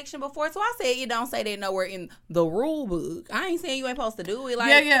for a section before, so I said it don't say that nowhere in the rule book. I ain't saying you ain't supposed to do it.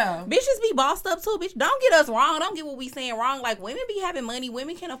 Like, yeah. Bitches be bossed up too, bitch. Don't get us wrong. Don't get what we saying wrong. Like, women be having money.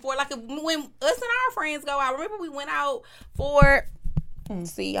 Women can afford. Like, when us and our friends go out, remember we went out for...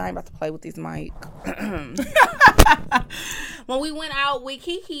 See, I ain't about to play with this mic. When we went out with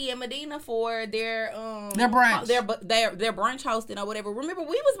Kiki and Medina for their brunch, their brunch hosting or whatever. Remember, we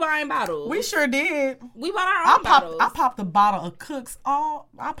was buying bottles. We sure did. We bought our own bottles. I popped a bottle of Cook's.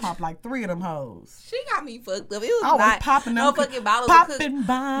 I popped like 3 of them hoes. She got me fucked up. It was not popping no fucking bottles of Cook's.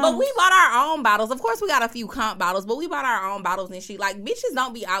 But we bought our own bottles. Of course, we got a few comp bottles, but we bought our own bottles and shit. Like, bitches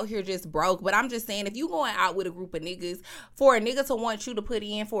don't be out here just broke. But I'm just saying, if you going out with a group of niggas, for a nigga to want you to put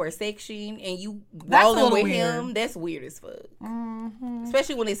in for a section and you rolling with him, that's weird as fuck. Mm-hmm.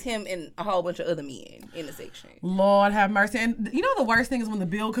 Especially when it's him and a whole bunch of other men in the section. Lord have mercy. And you know the worst thing is when the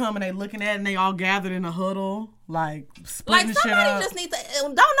bill come and they looking at it and they all gathered in a huddle, like splitting shit up. Like somebody just needs to.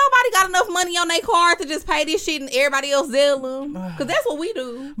 Don't nobody got enough money on their card to just pay this shit and everybody else zell them? Because that's what we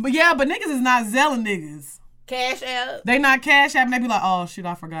do. But niggas is not zelling niggas. Cash app. They not cash app and they be like, oh shit,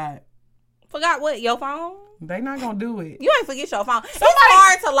 I forgot. Forgot what? Your phone? They not gonna do it. You ain't forget your phone. It's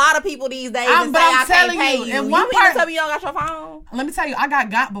hard to a lot of people these days to say I can't pay you. And you mean to tell me you don't got your phone? Let me tell you, I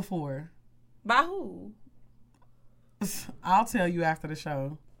got before. By who? I'll tell you after the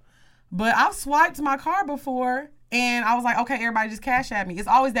show. But I've swiped my card before, and I was like, okay, everybody just Cash App me. It's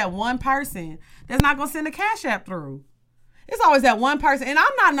always that one person that's not gonna send a Cash App through. It's always that one person, and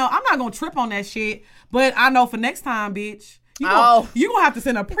I'm not gonna trip on that shit. But I know for next time, bitch, you gonna have to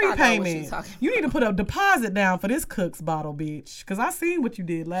send a prepayment. You need to put a deposit down for this Cook's bottle, bitch, because I seen what you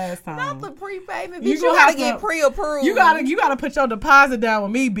did last time. Not the prepayment, bitch. You gotta get pre-approved. You gotta put your deposit down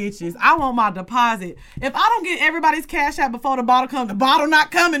with me, bitches. I want my deposit. If I don't get everybody's Cash App before the bottle comes, the bottle not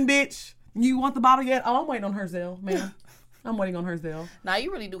coming, bitch. You want the bottle yet? Oh, I'm waiting on her Zelle, man. I'm waiting on her Zelle. Nah,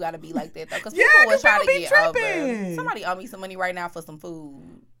 you really do gotta be like that though, because people will try to get over. Somebody owe me some money right now for some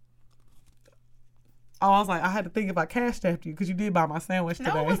food. Oh, I was like, I had to think if I cashed after you because you did buy my sandwich today.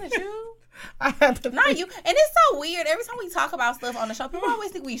 No, it wasn't you. I had to Not you. And it's so weird. Every time we talk about stuff on the show, people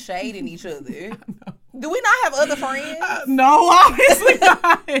always think we shading each other. Do we not have other friends? No, obviously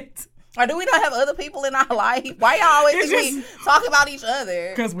not. Or do we not have other people in our life? Why y'all always think we talk about each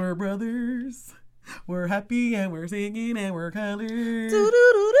other? Because we're brothers. We're happy and we're singing and we're colored.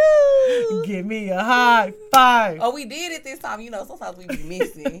 Do-do-do-do. Give me a high five. Oh, we did it this time. You know, sometimes we be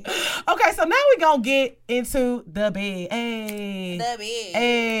missing. Okay, so now we're going to get into the bed. Hey. The bed.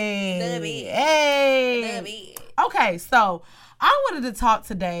 Hey. The bed. Hey. The bed. Okay, so I wanted to talk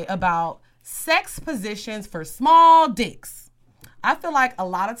today about sex positions for small dicks. I feel like a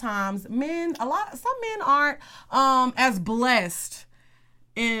lot of times some men aren't as blessed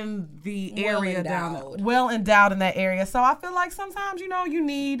in the area well endowed in that area. So I feel like sometimes, you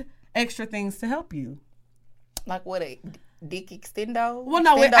need extra things to help you. Like what, a dick extendo? Well,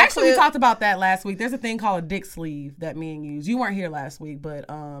 no, actually we talked about that last week. There's a thing called a dick sleeve that men use. You weren't here last week, but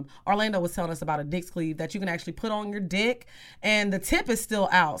Orlando was telling us about a dick sleeve that you can actually put on your dick, and the tip is still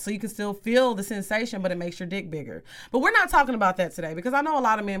out, so you can still feel the sensation, but it makes your dick bigger. But we're not talking about that today, because I know a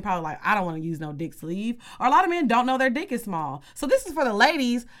lot of men probably like, I don't want to use no dick sleeve, or a lot of men don't know their dick is small. So this is for the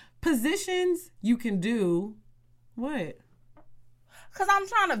ladies. Positions you can do. What? Because I'm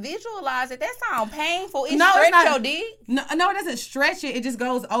trying to visualize it. That sounds painful. It stretch your dick? No, it doesn't stretch it. It just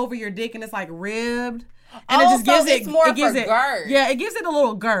goes over your dick and it's like ribbed. And it just gives it's more for girth. Yeah, it gives it a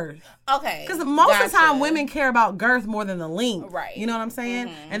little girth. Okay. Because most of the time women care about girth more than the length. Right. You know what I'm saying?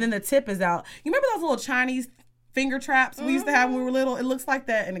 Mm-hmm. And then the tip is out. You remember those little Chinese finger traps we used to have when we were little? It looks like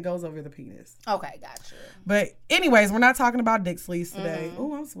that and it goes over the penis. Okay, gotcha. But anyways, we're not talking about dick sleeves today.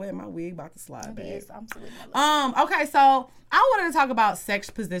 Oh, I'm sweating. My wig about to slide back. Yes, I'm sweating. Okay, so I wanted to talk about sex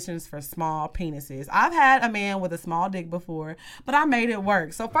positions for small penises. I've had a man with a small dick before, but I made it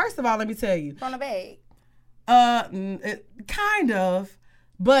work. So first of all, let me tell you. From the bag? Kind of.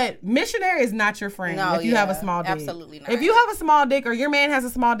 But missionary is not your friend if you have a small dick. Absolutely not. If you have a small dick or your man has a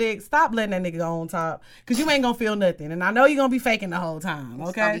small dick, stop letting that nigga go on top, because you ain't going to feel nothing. And I know you're going to be faking the whole time, okay?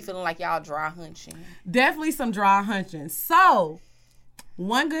 It's going to be feeling like y'all dry hunching. Definitely some dry hunching. So,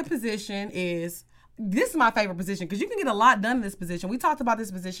 one good position is, this is my favorite position, because you can get a lot done in this position. We talked about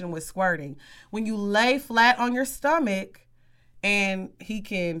this position with squirting. When you lay flat on your stomach and he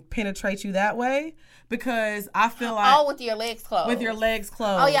can penetrate you that way. Because I feel like... with your legs closed. With your legs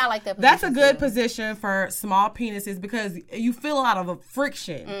closed. Oh, yeah, I like that position. That's a good position for small penises, because you feel a lot of a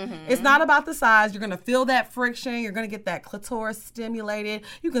friction. Mm-hmm. It's not about the size. You're going to feel that friction. You're going to get that clitoris stimulated.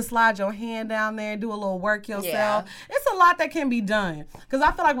 You can slide your hand down there and do a little work yourself. Yeah. It's a lot that can be done. Because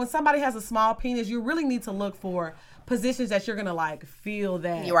I feel like when somebody has a small penis, you really need to look for positions that you're gonna like feel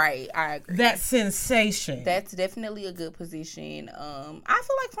that. Right, I agree. That sensation. That's definitely a good position. I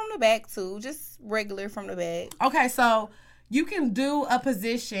feel like from the back too, just regular from the back. Okay, so you can do a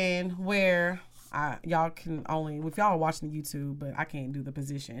position where y'all can only, if y'all are watching YouTube, but I can't do the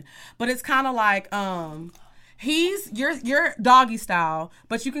position. But it's kind of like you're doggy style,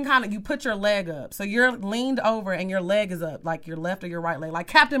 but you can you put your leg up, so you're leaned over and your leg is up, like your left or your right leg, like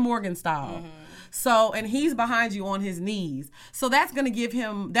Captain Morgan style. Mm-hmm. So, and he's behind you on his knees. So that's going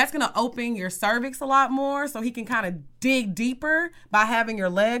to open your cervix a lot more, so he can kind of dig deeper by having your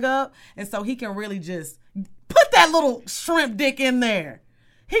leg up. And so he can really just put that little shrimp dick in there.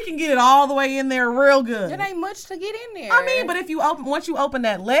 He can get it all the way in there real good. It ain't much to get in there. I mean, but once you open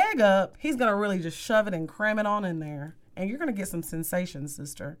that leg up, he's going to really just shove it and cram it on in there. And you're going to get some sensation,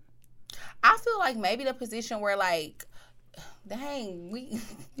 sister. I feel like maybe the position where like, dang,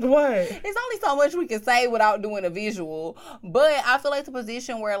 what? It's only so much we can say without doing a visual, but I feel like the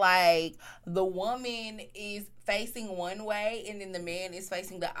position where like the woman is facing one way and then the man is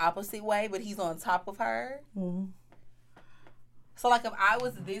facing the opposite way, but he's on top of her. Mm-hmm. So like if I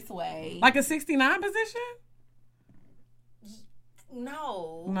was this way, like a 69 position.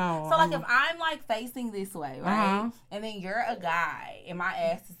 No. So like if I'm like facing this way, right? Uh-huh. And then you're a guy and my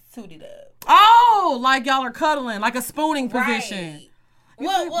ass is tooted up. Oh, like y'all are cuddling, like a spooning position. Right.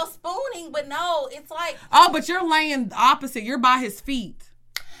 Well, spooning, but no, it's like. Oh, but you're laying opposite. You're by his feet.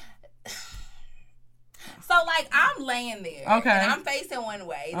 So, like, I'm laying there. Okay. And I'm facing one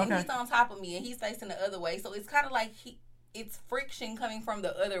way. Then he's on top of me, and he's facing the other way. So, it's kind of like it's friction coming from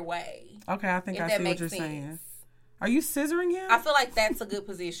the other way. Okay, I think I see what you're saying. Are you scissoring him? I feel like that's a good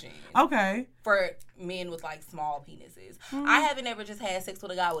position. Okay. For men with, like, small penises. I haven't ever just had sex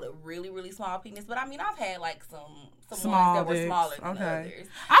with a guy with a really, really small penis. But, I mean, I've had, like, some small ones that dicks. were smaller than others.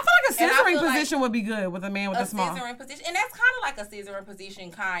 I feel like a scissoring position would be good with a man with a small. Scissoring position. And that's kind of like a scissoring position,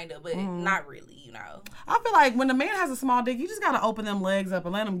 kind of. But not really, you know. I feel like when a man has a small dick, you just got to open them legs up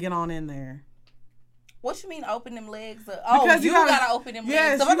and let him get on in there. What you mean open them legs up? Oh, because you gotta open them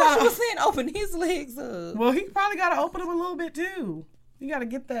legs up. I thought you were saying open his legs up. Well, he probably gotta open them a little bit too. You gotta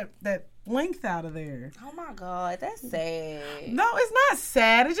get that length out of there. Oh my God, that's sad. No, it's not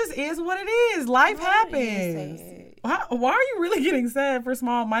sad. It just is what it is. Life happens. Why are you really getting sad for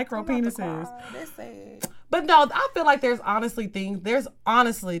small micro penises? That's sad. But no, I feel like there's honestly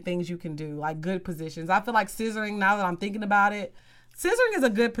things you can do, like good positions. I feel like scissoring, now that I'm thinking about it, scissoring is a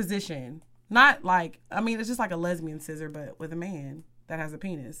good position. Not like, I mean, it's just like a lesbian scissor, but with a man that has a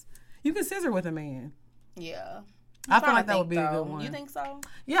penis. You can scissor with a man. Yeah. I feel like that would be a good one. You think so?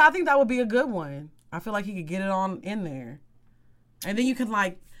 Yeah, I think that would be a good one. I feel like he could get it on in there. And then you can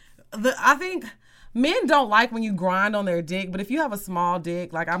I think men don't like when you grind on their dick, but if you have a small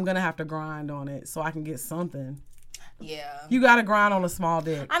dick, like I'm going to have to grind on it so I can get something. Yeah. You got to grind on a small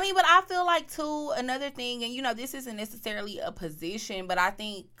dick. I mean, but I feel like, too, another thing, and, you know, this isn't necessarily a position, but I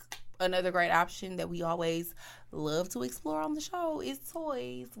think another great option that we always love to explore on the show is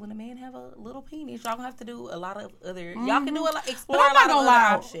toys. When a man have a little penis, y'all gonna have to do a lot of other. Y'all can do explore a lot of other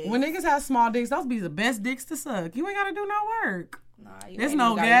options. When niggas have small dicks, those be the best dicks to suck. You ain't gotta do no work. Nah, there's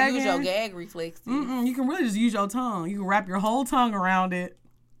no gagging. Use your gag reflexes. You can really just use your tongue. You can wrap your whole tongue around it.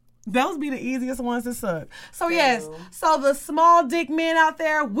 Those be the easiest ones to suck. So yes, so the small dick men out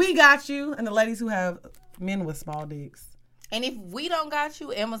there, we got you, and the ladies who have men with small dicks. And if we don't got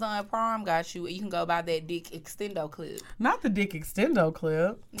you, Amazon Prime got you. You can go buy that dick extendo clip. Not the dick extendo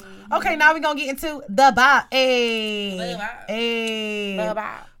clip. Mm-hmm. Okay, now we're going to get into the bop. The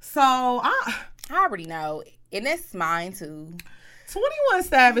bop. So, I already know. And that's mine, too. 21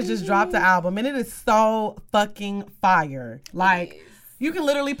 Savage just dropped the album, and it is so fucking fire. Like, you can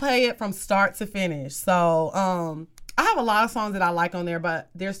literally play it from start to finish. So, I have a lot of songs that I like on there, but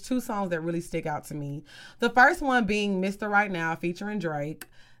there's two songs that really stick out to me. The first one being Mr. Right Now featuring Drake.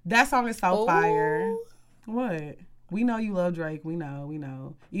 That song is so fire. What? We know you love Drake. We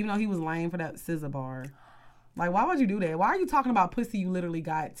know. Even though he was lame for that scissor bar. Like, why would you do that? Why are you talking about pussy you literally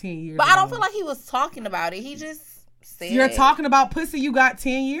got 10 years ago? But I don't feel like he was talking about it. He just said... You're talking about pussy you got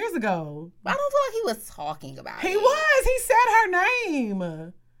 10 years ago. But I don't feel like he was talking about it. He was. He said her name.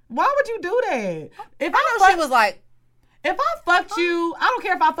 Why would you do that? If I know she was like... If I fucked you, I don't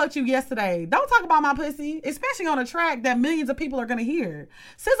care if I fucked you yesterday. Don't talk about my pussy, especially on a track that millions of people are going to hear.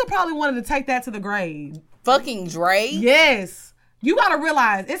 SZA probably wanted to take that to the grave. Fucking Drake? Yes. You got to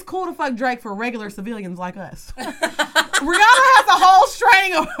realize, it's cool to fuck Drake for regular civilians like us. Rihanna has a whole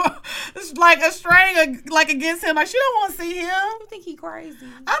string against him. Like, she don't want to see him. You think he crazy?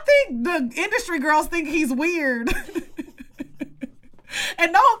 I think the industry girls think he's weird.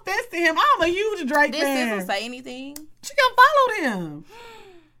 And no offense to him, I'm a huge Drake fan. Did SZA say anything? She unfollowed him.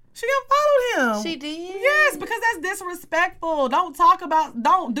 She did? Yes, because that's disrespectful. Don't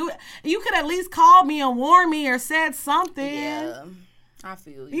do it. You could at least call me and warn me or said something. Yeah, I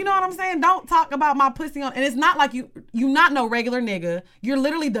feel you. You know what I'm saying? Don't talk about my pussy on. And it's not like you not no regular nigga. You're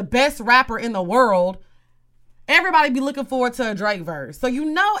literally the best rapper in the world. Everybody be looking forward to a Drake verse. So you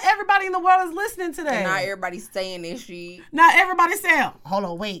know everybody in the world is listening to that. And not everybody's saying this shit. Not everybody saying, hold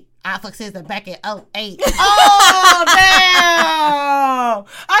on, wait. I fucked SZA back in 08. Oh, damn.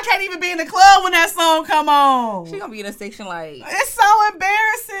 I can't even be in the club when that song come on. She gonna be in a section like... It's so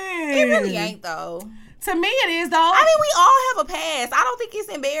embarrassing. It really ain't, though. To me, it is, though. I mean, we all have a past. I don't think it's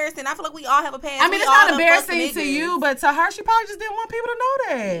embarrassing. I feel like we all have a past. I mean, it's not embarrassing to you, but to her, she probably just didn't want people to know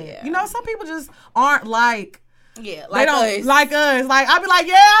that. Yeah. You know, some people just aren't like... Yeah, like us. Like us. Like, I'd be like,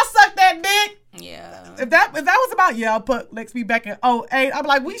 yeah, I sucked that dick. Yeah. If that was about, yeah, I'll put Lex B back in 08. I'd be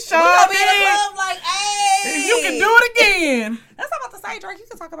like, we sure be in the club like, hey. You can do it again. That's what I'm about to say, Drake. You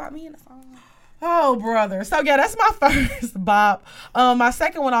can talk about me in the song. Oh, brother. So, yeah, that's my first bop. My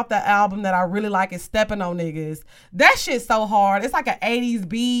second one off the album that I really like is Stepping on Niggas. That shit's so hard. It's like an 80s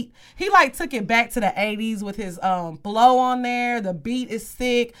beat. He, like, took it back to the 80s with his flow on there. The beat is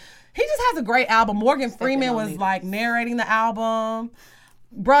sick. He just has a great album. Morgan Freeman was, like, narrating the album.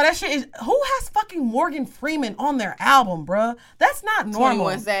 Bro, that shit is... Who has fucking Morgan Freeman on their album, bro? That's not normal.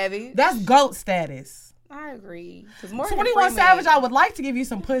 21 Savage. That's GOAT status. I agree. 21 Savage, I would like to give you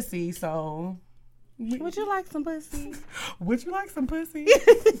some pussy, so... Would you like some pussy? Would you like some pussy?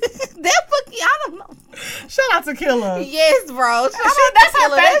 That fucking, I don't know. Shout out to Killa. Yes, bro. That's her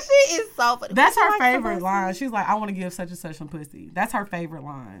favorite. That shit is so funny. That's her favorite line. She's like, I want to give such and such some pussy. That's her favorite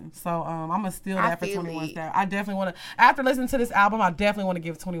line. So I'm going to steal that for 21 Savage. I definitely want to, after listening to this album, I definitely want to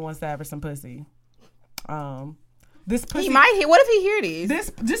give 21 Savage some pussy. This pussy. He might hear, what if he hear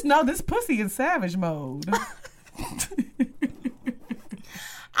this? Just know this pussy in Savage mode.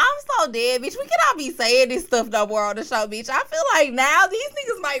 I'm so dead, bitch. We cannot be saying this stuff no more on the show, bitch. I feel like now these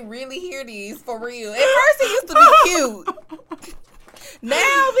niggas might really hear these for real. At first, it used to be cute.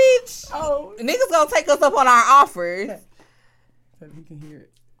 Now, bitch, niggas gonna take us up on our offers. So he can hear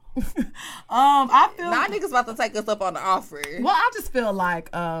it. I feel now niggas about to take us up on the offer. Well, I just feel like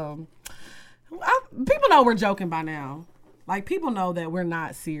people know we're joking by now. Like, people know that we're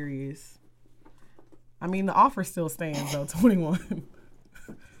not serious. I mean, the offer still stands though. 21.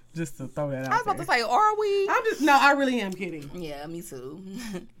 Just to throw that out. I was about to say, are we? No, I really am kidding. Yeah, me too.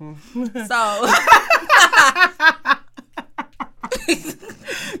 So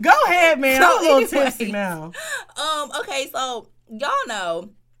go ahead, man. I'm a little tipsy now. Okay, so y'all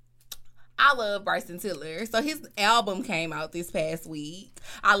know I love Bryson Tiller. So his album came out this past week.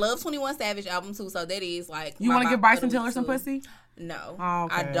 I love 21 Savage album too, so that is like... You want to give Bryson Tiller some pussy? No. Okay.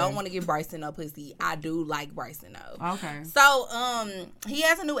 I don't want to give Bryson no pussy. I do like Bryson though. Okay. So he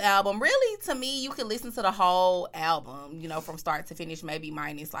has a new album. Really, to me, you can listen to the whole album, you know, from start to finish, maybe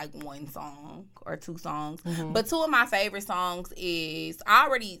minus like one song or two songs. Mm-hmm. But two of my favorite songs is, I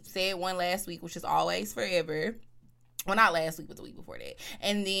already said one last week, which is Always Forever. Well, not last week, but the week before that.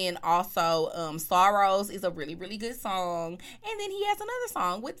 And then also, Sorrows is a really, really good song. And then he has another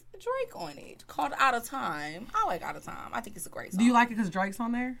song with Drake on it called Out of Time. I like Out of Time. I think it's a great song. Do you like it because Drake's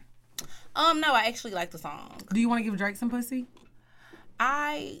on there? No, I actually like the song. Do you want to give Drake some pussy?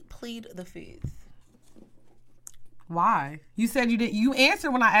 I plead the fifth. Why? You said you did. You answered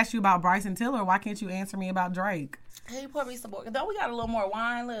when I asked you about Bryson Tiller. Why can't you answer me about Drake? Hey, pour me some more. Don't we got a little more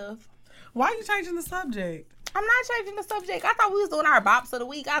wine left? Why are you changing the subject? I'm not changing the subject. I thought we was doing our bops of the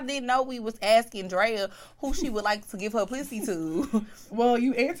week. I didn't know we was asking Drea who she would like to give her pussy to. Well,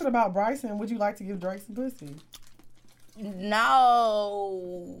 you answered about Bryson. Would you like to give Drake some pussy?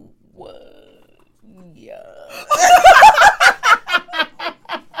 No. Yeah.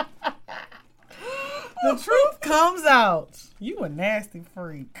 The truth comes out. You a nasty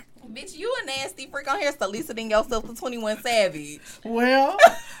freak. Bitch, you a nasty freak on here soliciting yourself to 21 Savage. Well,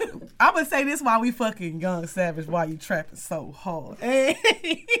 I'm going to say this while we fucking Young Savage while you trapping so hard. Hey.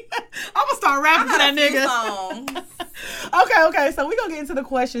 I'm going to start rapping for that nigga. Okay. So we're going to get into the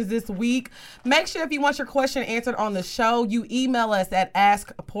questions this week. Make sure if you want your question answered on the show, you email us at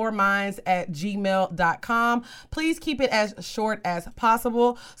askpoorminds@gmail.com. Please keep it as short as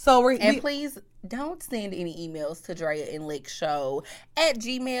possible. Please don't send any emails to Drea and Lick Show at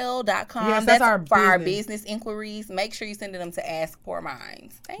gmail.com. Yes, that's for our business inquiries. Make sure you send them to Ask Poor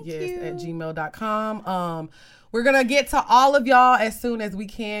Minds. Thank you. Yes, at gmail.com. We're going to get to all of y'all as soon as we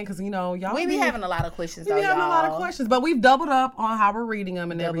can because, you know, y'all... We be having a lot of questions, though, We be having a lot of questions, but we've doubled up on how we're reading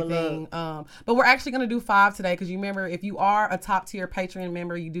them and everything. But we're actually going to do 5 today because you remember, if you are a top-tier Patreon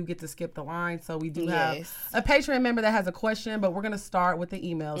member, you do get to skip the line. So we do have a Patreon member that has a question, but we're going to start with the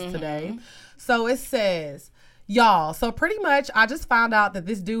emails today. So it says... Y'all, so pretty much I just found out that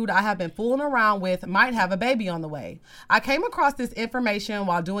this dude I have been fooling around with might have a baby on the way. I came across this information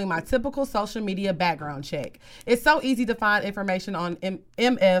while doing my typical social media background check. It's so easy to find information on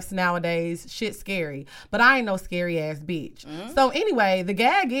MFs nowadays. Shit's scary, but I ain't no scary ass bitch. So anyway, the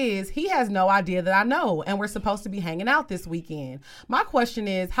gag is he has no idea that I know, and we're supposed to be hanging out this weekend. My question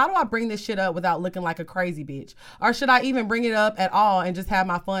is, how do I bring this shit up without looking like a crazy bitch? Or should I even bring it up at all and just have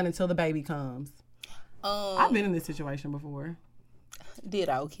my fun until the baby comes? I've been in this situation before.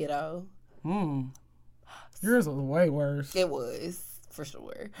 Ditto, kiddo. Yours was way worse. It was, for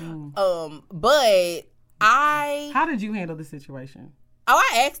sure. But How did you handle the situation?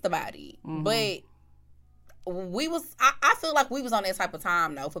 I asked about it. But I feel like we was on that type of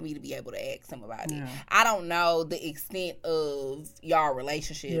time, though, for me to be able to ask him about it. I don't know the extent of y'all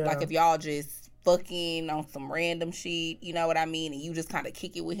relationship. Yeah. Like, if y'all just fucking on some random shit, you know what I mean? And you just kind of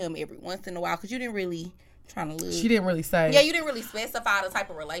kick it with him every once in a while, because you didn't really trying to look. She didn't really say. Yeah, you didn't really specify the type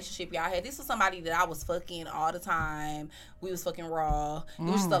of relationship y'all had. This was somebody that I was fucking all the time. We was fucking raw. It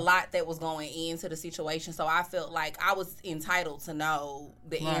was just a lot that was going into the situation. So I felt like I was entitled to know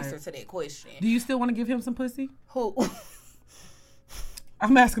the answer to that question. Do you still want to give him some pussy? Who?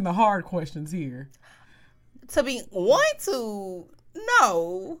 I'm asking the hard questions here. To be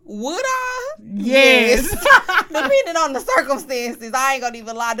no. Would I? Yes. Depending on the circumstances, I ain't gonna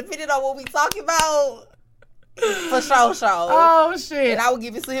even lie. Depending on what we talking about, for sure. Oh shit. And I would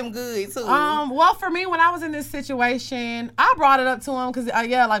give it to him good too. Well, for me, when I was in this situation, I brought it up to him because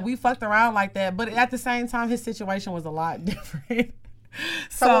like we fucked around like that, but at the same time, his situation was a lot different.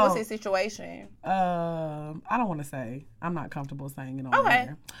 So what was his situation? I don't want to say. I'm not comfortable saying it on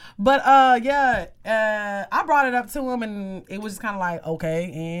here. But I brought it up to him, and it was just kind of like,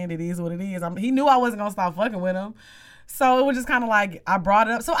 okay, and it is what it is. He knew I wasn't gonna stop fucking with him, so it was just kind of like I brought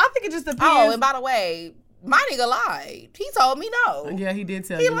it up. So I think it just depends. Oh, and by the way, my nigga lied. He told me no. Yeah, he did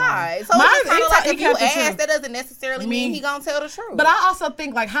tell you. He lied. So it's kind of like if you ask, that doesn't necessarily mean he gonna tell the truth. But I also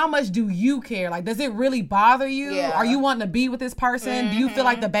think, like, how much do you care? Like, does it really bother you? Yeah. Are you wanting to be with this person? Do you feel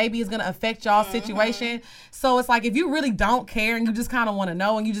like the baby is gonna affect y'all's situation? So it's like, if you really don't care and you just kind of want to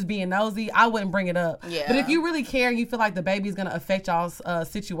know and you just being nosy, I wouldn't bring it up. Yeah. But if you really care and you feel like the baby is gonna affect y'all's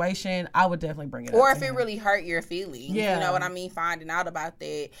situation, I would definitely bring it up. Or if it really hurt your feelings, you know what I mean? Finding out about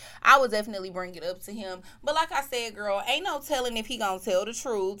that, I would definitely bring it up to him. But like I said, girl, ain't no telling if he gonna tell the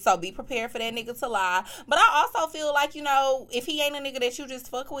truth, so be prepared for that nigga to lie. But I also feel like, you know, if he ain't a nigga that you just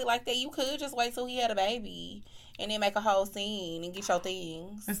fuck with like that, you could just wait till he had a baby and then make a whole scene and get your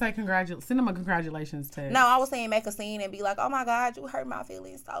things. And say send him a congratulations text. No, I was saying make a scene and be like, oh my God, you hurt my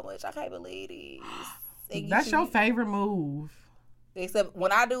feelings so much, I can't believe this. That's your favorite move. Except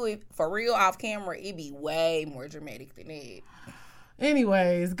when I do it for real off camera, it be way more dramatic than that.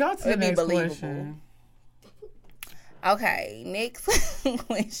 Anyways, go to the next question. Okay, next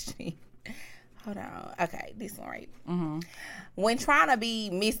question. Hold on. Okay, this one right. When trying to be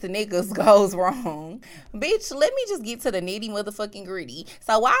Mr. Niggas goes wrong, bitch, let me just get to the nitty motherfucking gritty.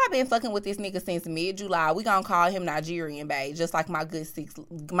 So why I been fucking with this nigga since mid-July? We gonna call him Nigerian bae, just like my good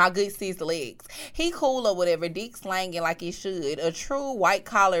sis legs. He cool or whatever, dick slanging like it should. A true white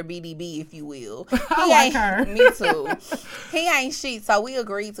collar BDB, if you will. I like her. Me too. He ain't shit, so we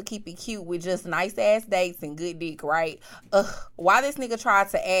agreed to keep it cute with just nice ass dates and good dick, right? Why this nigga tried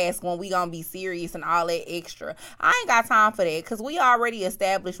to ask when we gonna be serious and all that extra? I ain't got time for that. Because we already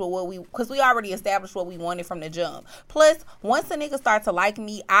established what we wanted from the jump. Plus, once a nigga start to like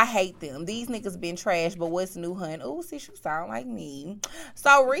me, I hate them. These niggas been trash, but what's new, hun? Ooh, sis, you sound like me.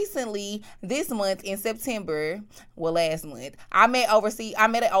 So recently, this month in September, last month, I met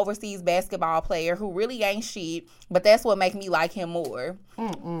an overseas basketball player who really ain't shit, but that's what make me like him more.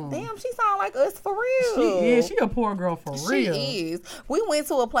 Damn, she sound like us for real. She a poor girl for real. She is. We went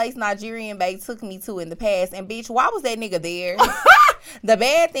to a place Nigerian bae took me to in the past, and bitch, why was that nigga there? The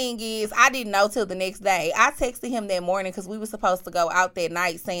bad thing is, I didn't know till the next day. I texted him that morning because we were supposed to go out that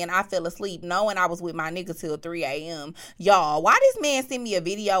night, saying I fell asleep knowing I was with my nigga till 3 a.m. Y'all, why this man send me a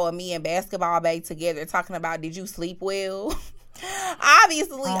video of me and basketball bae together talking about, did you sleep well?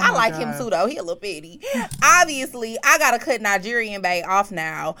 Obviously, I like him too, though. He a little petty. Obviously, I gotta cut Nigerian bae off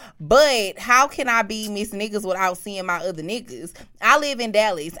now. But how can I be Miss Niggas without seeing my other niggas? I live in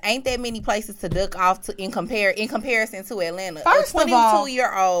Dallas. Ain't that many places to duck off to in comparison to Atlanta. First a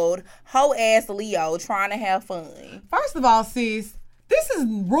 22-year-old hoe ass Leo trying to have fun. First of all, sis, this is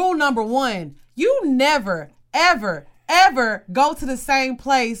rule number 1. You never, ever, ever go to the same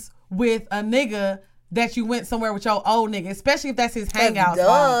place with a nigga that you went somewhere with your old nigga, especially if that's his hangout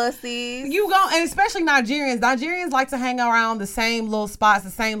spot. Sis. You go, and especially Nigerians. Nigerians like to hang around the same little spots, the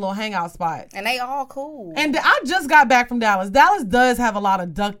same little hangout spots. And they all cool. And I just got back from Dallas. Dallas does have a lot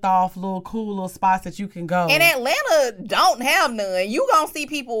of ducked off, little cool little spots that you can go. And Atlanta don't have none. You gonna see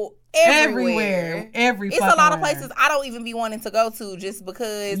people everywhere. It's a lot of places I don't even be wanting to go to just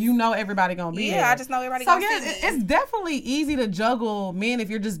because you know everybody gonna be there. I just know everybody gonna see me. It's definitely easy to juggle men if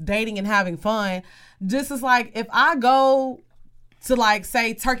you're just dating and having fun. Just as like if I go to like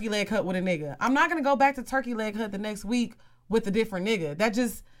say Turkey Leg Hut with a nigga, I'm not gonna go back to Turkey Leg Hut the next week with a different nigga. That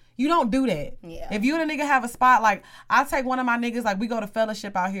just, you don't do that. Yeah. If you and a nigga have a spot, like I take one of my niggas, like we go to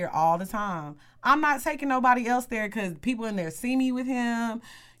Fellowship out here all the time. I'm not taking nobody else there because people in there see me with him.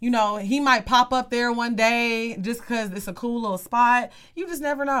 You know, he might pop up there one day just because it's a cool little spot. You just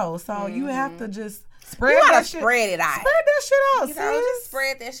never know. So you have to just spread that shit. Spread it out. Spread that shit out, sis. Just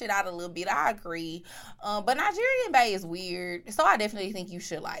spread that shit out a little bit. I agree. But Nigerian bae is weird. So I definitely think you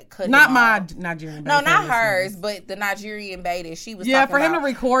should like cut Not him my off. Nigerian bae. No, not hers, but the Nigerian bae that she was talking for him about. to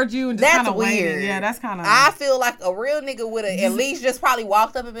record you and just kind of weird. Yeah, that's kind of. I feel like a real nigga would have at least just probably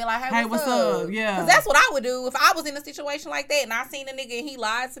walked up and been like, hey, what's up? Yeah. Because that's what I would do if I was in a situation like that and I seen a nigga and he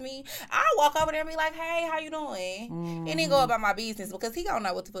lied to me. I'd walk over there and be like, hey, how you doing? And then go about my business because he gonna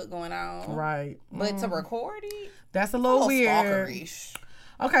know what the fuck going on. Right. But to record it, that's a little weird. Stalkerish.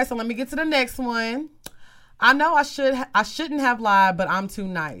 Okay, so let me get to the next one. I know I shouldn't have lied, but I'm too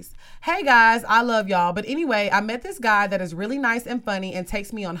nice. Hey guys, I love y'all. But anyway, I met this guy that is really nice and funny and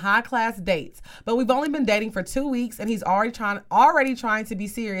takes me on high class dates. But we've only been dating for 2 weeks and he's already trying to be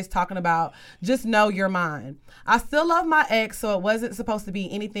serious, talking about just know you're mine. I still love my ex, so it wasn't supposed to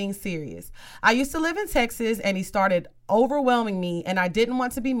be anything serious. I used to live in Texas and he started overwhelming me and I didn't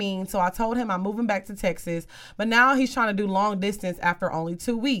want to be mean, so I told him I'm moving back to Texas, but now he's trying to do long distance after only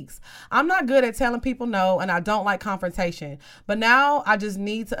 2 weeks. I'm not good at telling people no and I don't like confrontation, but now I just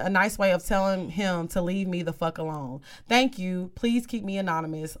need a nice way of telling him to leave me the fuck alone. Thank you. Please keep me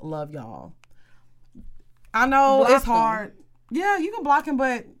anonymous. Love y'all. I know block it's hard. Him. Yeah, you can block him,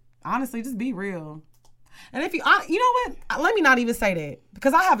 but honestly, just be real. And if you know what? Let me not even say that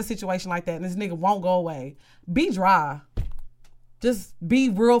because I have a situation like that and this nigga won't go away. Be dry. Just be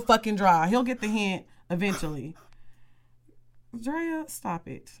real fucking dry. He'll get the hint eventually. Drea, stop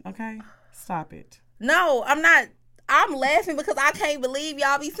it. Okay? Stop it. No, I'm not. I'm laughing because I can't believe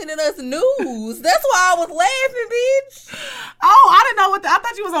y'all be sending us news. That's why I was laughing, bitch. Oh, I didn't know I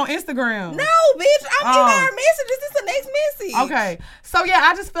thought you was on Instagram. No, bitch. I'm in our messages. This is the next message. Okay. So, yeah,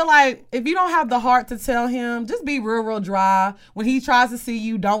 I just feel like if you don't have the heart to tell him, just be real, real dry. When he tries to see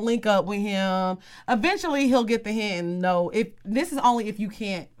you, don't link up with him. Eventually, he'll get the hint and know. This is only if you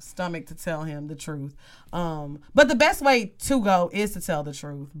can't stomach to tell him the truth. But the best way to go is to tell the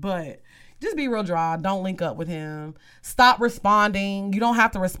truth. But just be real dry. Don't link up with him. Stop responding. You don't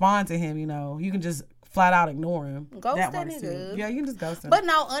have to respond to him, You can just flat out ignore him. Ghost that nigga. Yeah, you can just ghost him. But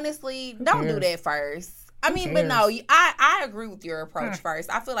no, honestly, don't do that first. I mean, but no, I agree with your approach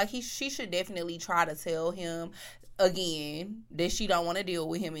first. I feel like she should definitely try to tell him again that she don't want to deal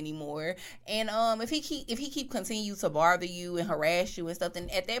with him anymore. And if he keep continue to bother you and harass you and stuff, then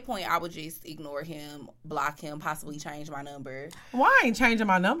at that point I would just ignore him, block him, possibly change my number. Well, I ain't changing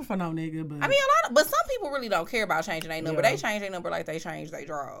my number for no nigga, but I mean but some people really don't care about changing their number. They change their number like they change their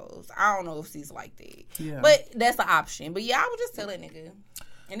drawers. I don't know if she's like that. Yeah. But that's an option. But yeah, I would just tell that nigga.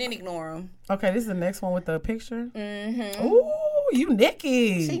 And then ignore him. Okay, this is the next one with the picture. Mm-hmm. Ooh, you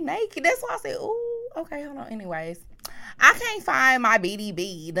naked. She naked. That's why I said, ooh. Okay, hold on. Anyways, I can't find my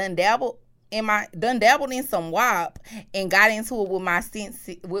BDB. Done dabbled in some WAP and got into it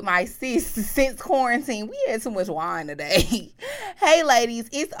with my sis since quarantine. We had too much wine today. Hey ladies,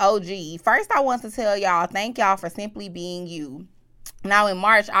 it's OG. First, I want to tell y'all thank y'all for simply being you. Now in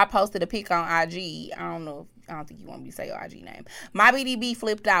March, I posted a pic on IG. I don't think you want me to say your IG name. My BDB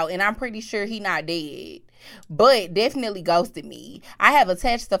flipped out, and I'm pretty sure he not dead, but definitely ghosted me. I have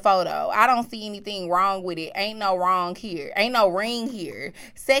attached the photo. I don't see anything wrong with it. Ain't no wrong here. Ain't no ring here.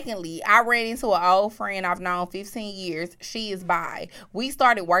 Secondly, I ran into an old friend I've known 15 years. She is bi. We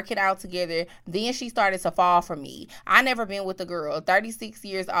started working out together. Then she started to fall for me. I never been with a girl. 36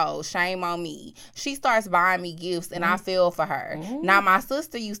 years old. Shame on me. She starts buying me gifts, and I fell for her. Now, my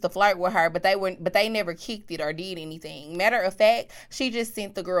sister used to flirt with her, but they never kicked it or did anything. Matter of fact, she just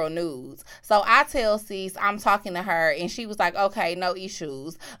sent the girl nudes. So I tell sis I'm talking to her, and she was like, okay, no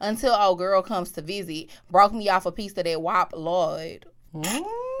issues, until old girl comes to visit, broke me off a piece of that WAP, Lord.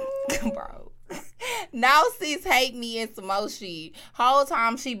 Bro. Now sis hate me and some more shit. Whole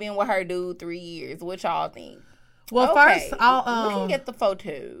time she been with her dude 3 years. What y'all think? Well, okay. First I'll looking at the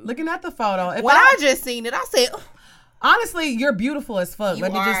photo. When I just seen it, I said, honestly, you're beautiful as fuck.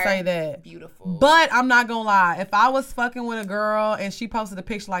 Let me just say that. Beautiful. But I'm not gonna lie. If I was fucking with a girl and she posted a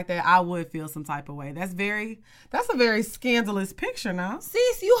picture like that, I would feel some type of way. That's a very scandalous picture now.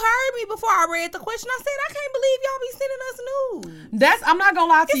 Sis, you heard me before I read the question. I said, I can't believe y'all be sending us nudes. I'm not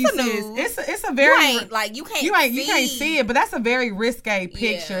gonna lie to you, sis. It's a very you can't see it, but that's a very risque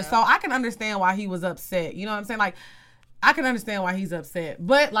picture. Yeah. So I can understand why he was upset. You know what I'm saying? Like, I can understand why he's upset.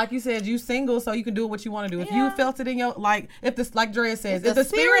 But like you said, you single, so you can do what you want to do. Yeah. If you felt it in your, like Drea says, if the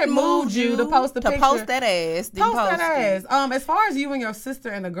spirit moved you to post the picture. To post that ass. Post that ass. As far as you and your sister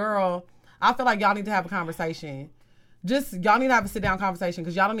and the girl, I feel like y'all need to have a conversation. Y'all need to have a sit down conversation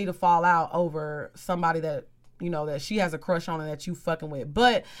because y'all don't need to fall out over somebody that, that she has a crush on and that you fucking with.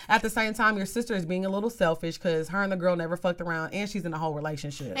 But at the same time, your sister is being a little selfish because her and the girl never fucked around and she's in a whole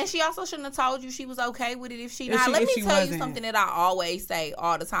relationship. And she also shouldn't have told you she was okay with it if she not. Let me tell you something that I always say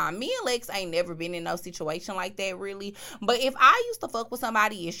all the time. Me and Lex ain't never been in no situation like that, really. But if I used to fuck with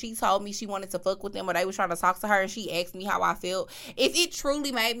somebody and she told me she wanted to fuck with them or they was trying to talk to her and she asked me how I felt, if it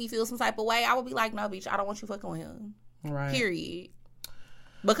truly made me feel some type of way, I would be like, no, bitch, I don't want you fucking with him. Right. Period.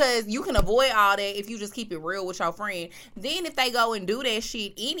 Because you can avoid all that if you just keep it real with your friend. Then if they go and do that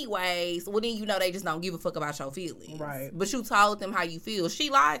shit anyways, well then they just don't give a fuck about your feelings. Right. But you told them how you feel.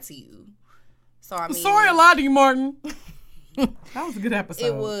 She lied to you. So I mean, I'm sorry I lied to you, Martin. That was a good episode.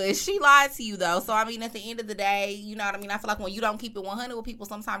 It was. She lied to you, though. So, I mean, at the end of the day, you know what I mean? I feel like when you don't keep it 100 with people,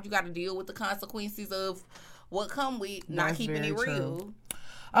 sometimes you got to deal with the consequences of what come with not keeping it real. True.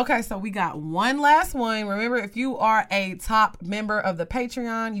 Okay, so we got one last one. Remember, if you are a top member of the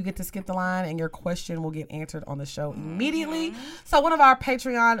Patreon, you get to skip the line and your question will get answered on the show immediately. So one of our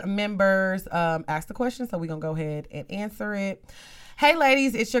Patreon members asked the question, so we're going to go ahead and answer it. Hey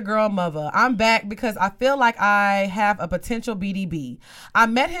ladies, it's your girl Mother. I'm back because I feel like I have a potential BDB. I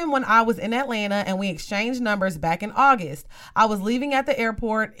met him when I was in Atlanta and we exchanged numbers back in August. I was leaving at the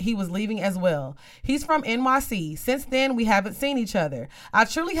airport. He was leaving as well. He's from NYC. Since then, we haven't seen each other. I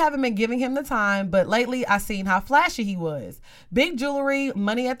truly haven't been giving him the time, but lately I seen how flashy he was. Big jewelry,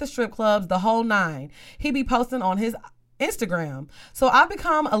 money at the strip clubs, the whole nine. He be posting on his Instagram. So I've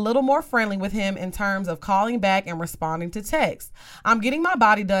become a little more friendly with him in terms of calling back and responding to texts. I'm getting my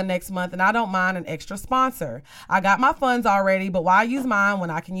body done next month and I don't mind an extra sponsor. I got my funds already, but why use mine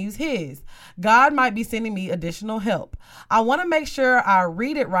when I can use his? God might be sending me additional help. I want to make sure I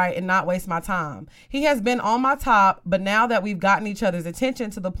read it right and not waste my time. He has been on my top, but now that we've gotten each other's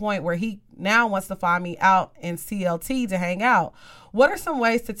attention to the point where he now wants to find me out in CLT to hang out. What are some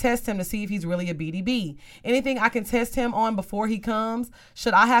ways to test him to see if he's really a BDB? Anything I can test him on before he comes?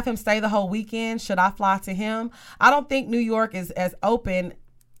 Should I have him stay the whole weekend? Should I fly to him? I don't think New York is as open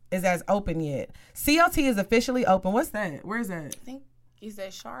yet. CLT is officially open. What's that? Where is that? I think, is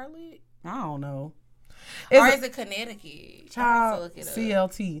that Charlotte? I don't know. Or is it Connecticut? Child,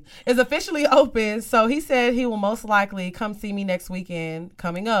 CLT is officially open, so he said he will most likely come see me next weekend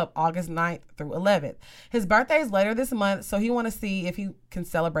coming up, August 9th through 11th. His birthday is later this month, so he want to see if he can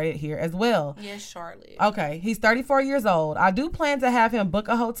celebrate it here as well. Yes, Charlotte. Okay, he's 34 years old. I do plan to have him book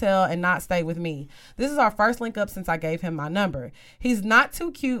a hotel and not stay with me. This is our first link up since I gave him my number. He's not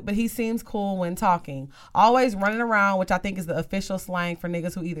too cute, but he seems cool when talking. Always running around, which I think is the official slang for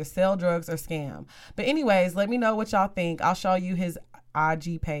niggas who either sell drugs or scam. But anyways, let me know what y'all think. I'll show you his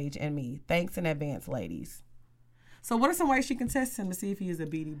IG page and me. Thanks in advance, ladies. So what are some ways she can test him to see if he is a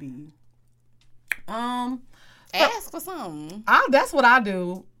BDB? Ask for something. That's what I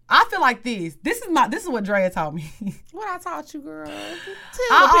do. I feel like this is what Drea taught me. What I taught you, girl.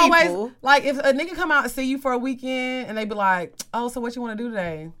 Always, like, if a nigga come out and see you for a weekend and they be like, oh, so what you want to do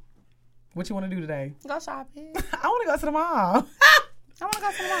today? What you want to do today? Go shopping. I want to go to the mall. I want to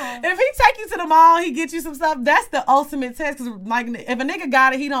go to the mall. If he take you to the mall, he get you some stuff. That's the ultimate test. Cause like, if a nigga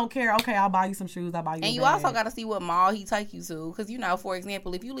got it, he don't care. Okay, I'll buy you some shoes. I'll buy you. And you also got to see what mall he take you to. Cause you know, for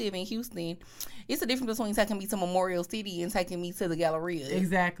example, if you live in Houston, it's a difference between taking me to Memorial City and taking me to the Galleria.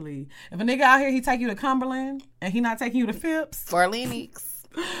 Exactly. If a nigga out here, he take you to Cumberland and he not taking you to Phipps or Lenox,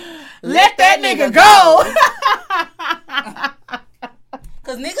 let that nigga go.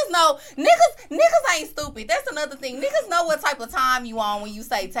 Cause niggas ain't stupid. That's another thing. Niggas know what type of time you on when you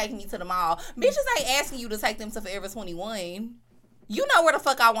say take me to the mall. Bitches ain't asking you to take them to Forever 21. You know where the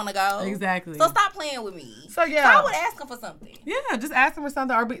fuck I want to go. Exactly. So stop playing with me. So yeah, so I would ask him for something. Yeah, just ask him for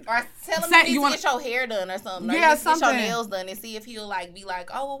something, or tell him you need to get your hair done or something. Or yeah, something. Get your nails done and see if he'll be like,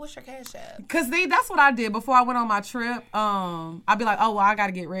 oh, well, what's your cash app? Cause that's what I did before I went on my trip. I'd be like, oh, well, I got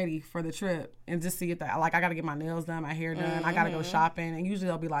to get ready for the trip and just see if I got to get my nails done, my hair done. Mm-hmm. I got to go shopping, and usually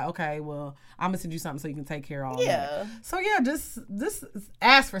they'll be like, okay, well, I'm gonna send you something so you can take care of all that. So yeah, just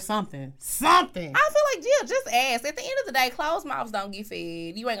ask for something. Something. I feel like just ask. At the end of the day, closed mouths don't get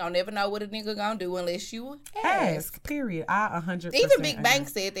fed. You ain't gonna never know what a nigga gonna do unless you ask. Period. I 100%. Even Big Bank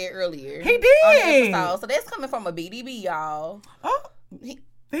said that earlier. He did. On the episode. So that's coming from a BDB, y'all. Oh, he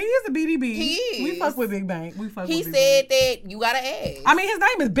is a BDB. He is. We fuck with Big Bank. He said that you gotta ask. I mean, his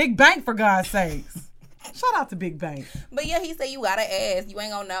name is Big Bank, for God's sakes. Shout out to Big Bank. But yeah, he said you gotta ask. You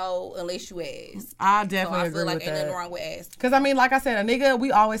ain't gonna know unless you ask. I definitely agree with that. I feel like ain't nothing wrong with asking. Because I mean, like I said, a nigga,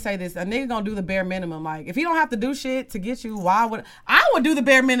 we always say this, a nigga gonna do the bare minimum. Like, if he don't have to do shit to get you, I would do the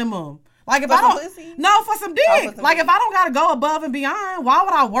bare minimum. Like, if for I don't, pussy? No, for some dick. If I don't gotta go above and beyond, why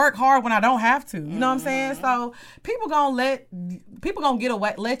would I work hard when I don't have to? You know what I'm saying? So people gonna let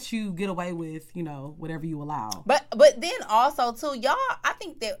you get away with, whatever you allow. But then also too, y'all, I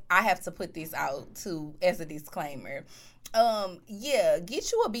think that I have to put this out too as a disclaimer. Yeah,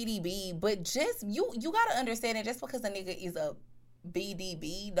 get you a BDB, but just you gotta understand that just because a nigga is a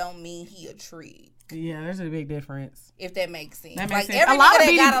BDB don't mean he a trick. Yeah, there's a big difference. If that makes sense. That makes like sense. Every nigga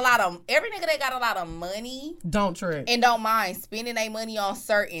that got a lot of money don't trip and don't mind spending their money on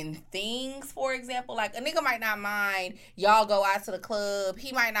certain things. For example, like a nigga might not mind y'all go out to the club.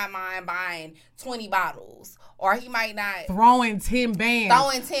 He might not mind buying 20 bottles. Or he might not throwing 10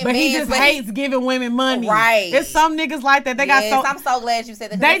 bands. But he just hates giving women money. Right. It's some niggas like that. I'm so glad you said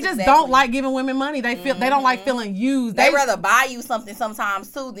that. They just don't like giving women money. They feel they don't like feeling used. They rather buy you something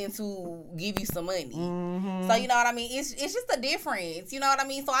sometimes too than to give you some money. Mm-hmm. So you know what I mean? It's just a difference. You know what I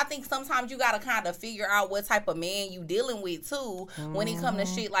mean? So I think sometimes you gotta kind of figure out what type of man you dealing with too when it come to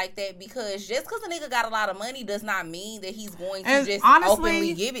shit like that. Because just because a nigga got a lot of money does not mean that he's going to just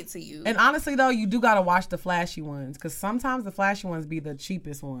openly give it to you. And honestly though, you do gotta watch the flashy ones, because sometimes the flashy ones be the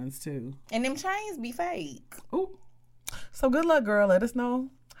cheapest ones too, and them chains be fake. Ooh. So good luck, girl. Let us know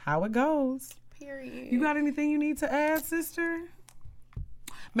how it goes. Period. You got anything you need to add, sister?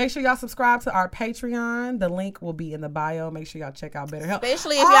 Make sure y'all subscribe to our Patreon. The link will be in the bio. Make sure y'all check out BetterHelp.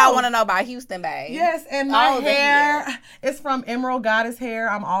 Especially if y'all want to know about Houston Bae. Yes, and my hair is from Emerald Goddess Hair.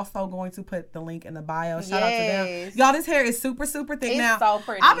 I'm also going to put the link in the bio. Shout out to them. Y'all, this hair is super, super thick. It's so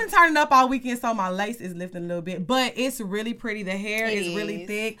pretty. I've been turning up all weekend, so my lace is lifting a little bit. But it's really pretty. The hair is really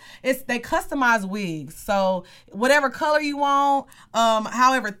thick. They customize wigs. So whatever color you want,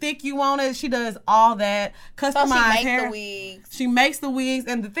 however thick you want it, she does all that. Customized hair. She makes the wigs.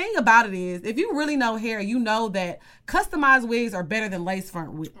 And the thing about it is, if you really know hair, you know that customized wigs are better than lace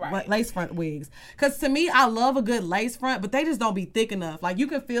front wigs. Because to me, I love a good lace front, but they just don't be thick enough. Like, you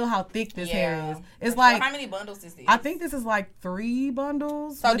can feel how thick this hair is. It's like, how many bundles is this? I think this is like 3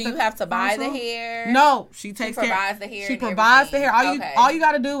 bundles. So do you have to buy the hair? No, she provides the hair. She provides the hair. All you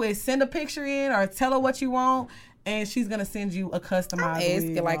got to do is send a picture in or tell her what you want, and she's going to send you a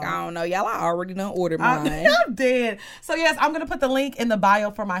customized wig. Like, I don't know. Y'all, I already done ordered mine. I'm dead. So, yes, I'm going to put the link in the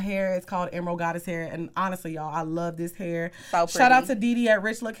bio for my hair. It's called Emerald Goddess Hair. And honestly, y'all, I love this hair. So pretty. Shout out to Didi at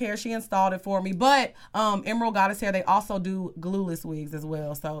Rich Look Hair. She installed it for me. But Emerald Goddess Hair, they also do glueless wigs as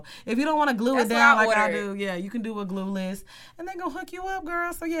well. So, if you don't want to glue it down like I do, yeah, you can do a glueless. And they going to hook you up,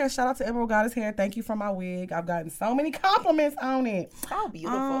 girl. So, yeah, shout out to Emerald Goddess Hair. Thank you for my wig. I've gotten so many compliments on it. So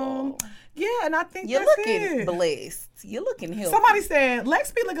beautiful. Yeah, and I think you're looking blessed. You're looking healthy. Somebody said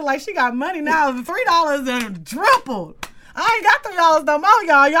Lex be looking like she got money now. The $3 done tripled. I ain't got $3 no more,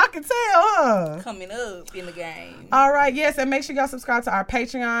 y'all. Y'all can tell, huh? Coming up in the game. All right, yes, and make sure y'all subscribe to our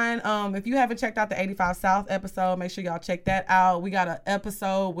Patreon. If you haven't checked out the 85 South episode, make sure y'all check that out. We got an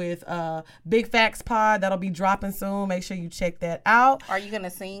episode with Big Facts Pod that'll be dropping soon. Make sure you check that out. Are you gonna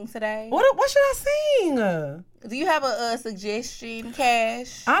sing today? What should I sing? Do you have a suggestion,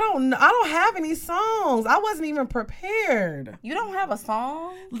 Cash? I don't have any songs. I wasn't even prepared. You don't have a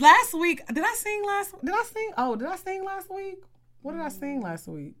song? Last week, did I sing last week? Did I sing last week? What did I sing last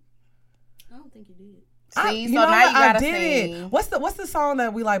week? I don't think you did. See, so now you gotta sing. What's the song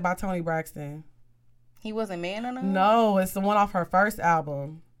that we like by Toni Braxton? He Wasn't Man Enough? No, it's the one off her first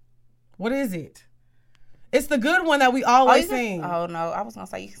album. What is it? It's the good one that we always sing. Oh, no. I was going to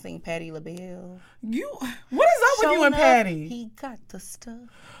say you can sing Patti LaBelle. What is up with you and Patti? He got the stuff.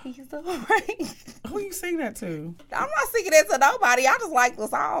 He's the right. Who you sing that to? I'm not singing that to nobody. I just like the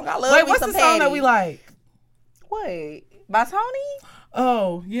song. I love what's the song that we like? What? By Toni?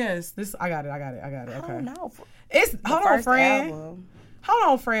 Oh, yes. I got it. Okay. I don't know. Hold on, friend. Hold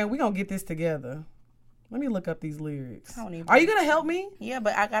on, friend. We're going to get this together. Let me look up these lyrics. Are you going to help me? Yeah,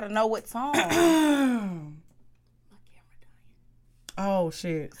 but I got to know what song. Oh,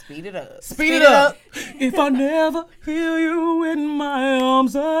 shit. Speed it up. Speed it up. If I never feel you in my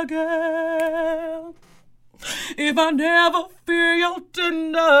arms again. If I never feel your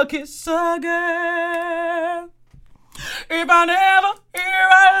tender kiss again. If I never hear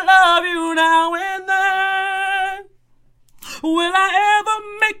I love you now and then. Will I ever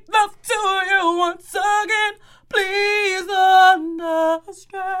make love to you once again? Please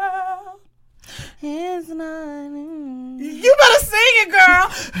understand. It's not. You better sing it,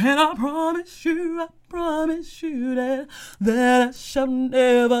 girl. And I promise you that I shall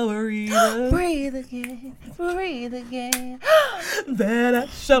never breathe again. That I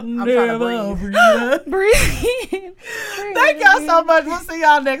shall never breathe. Thank y'all so much. We'll see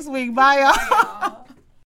y'all next week. Bye, y'all.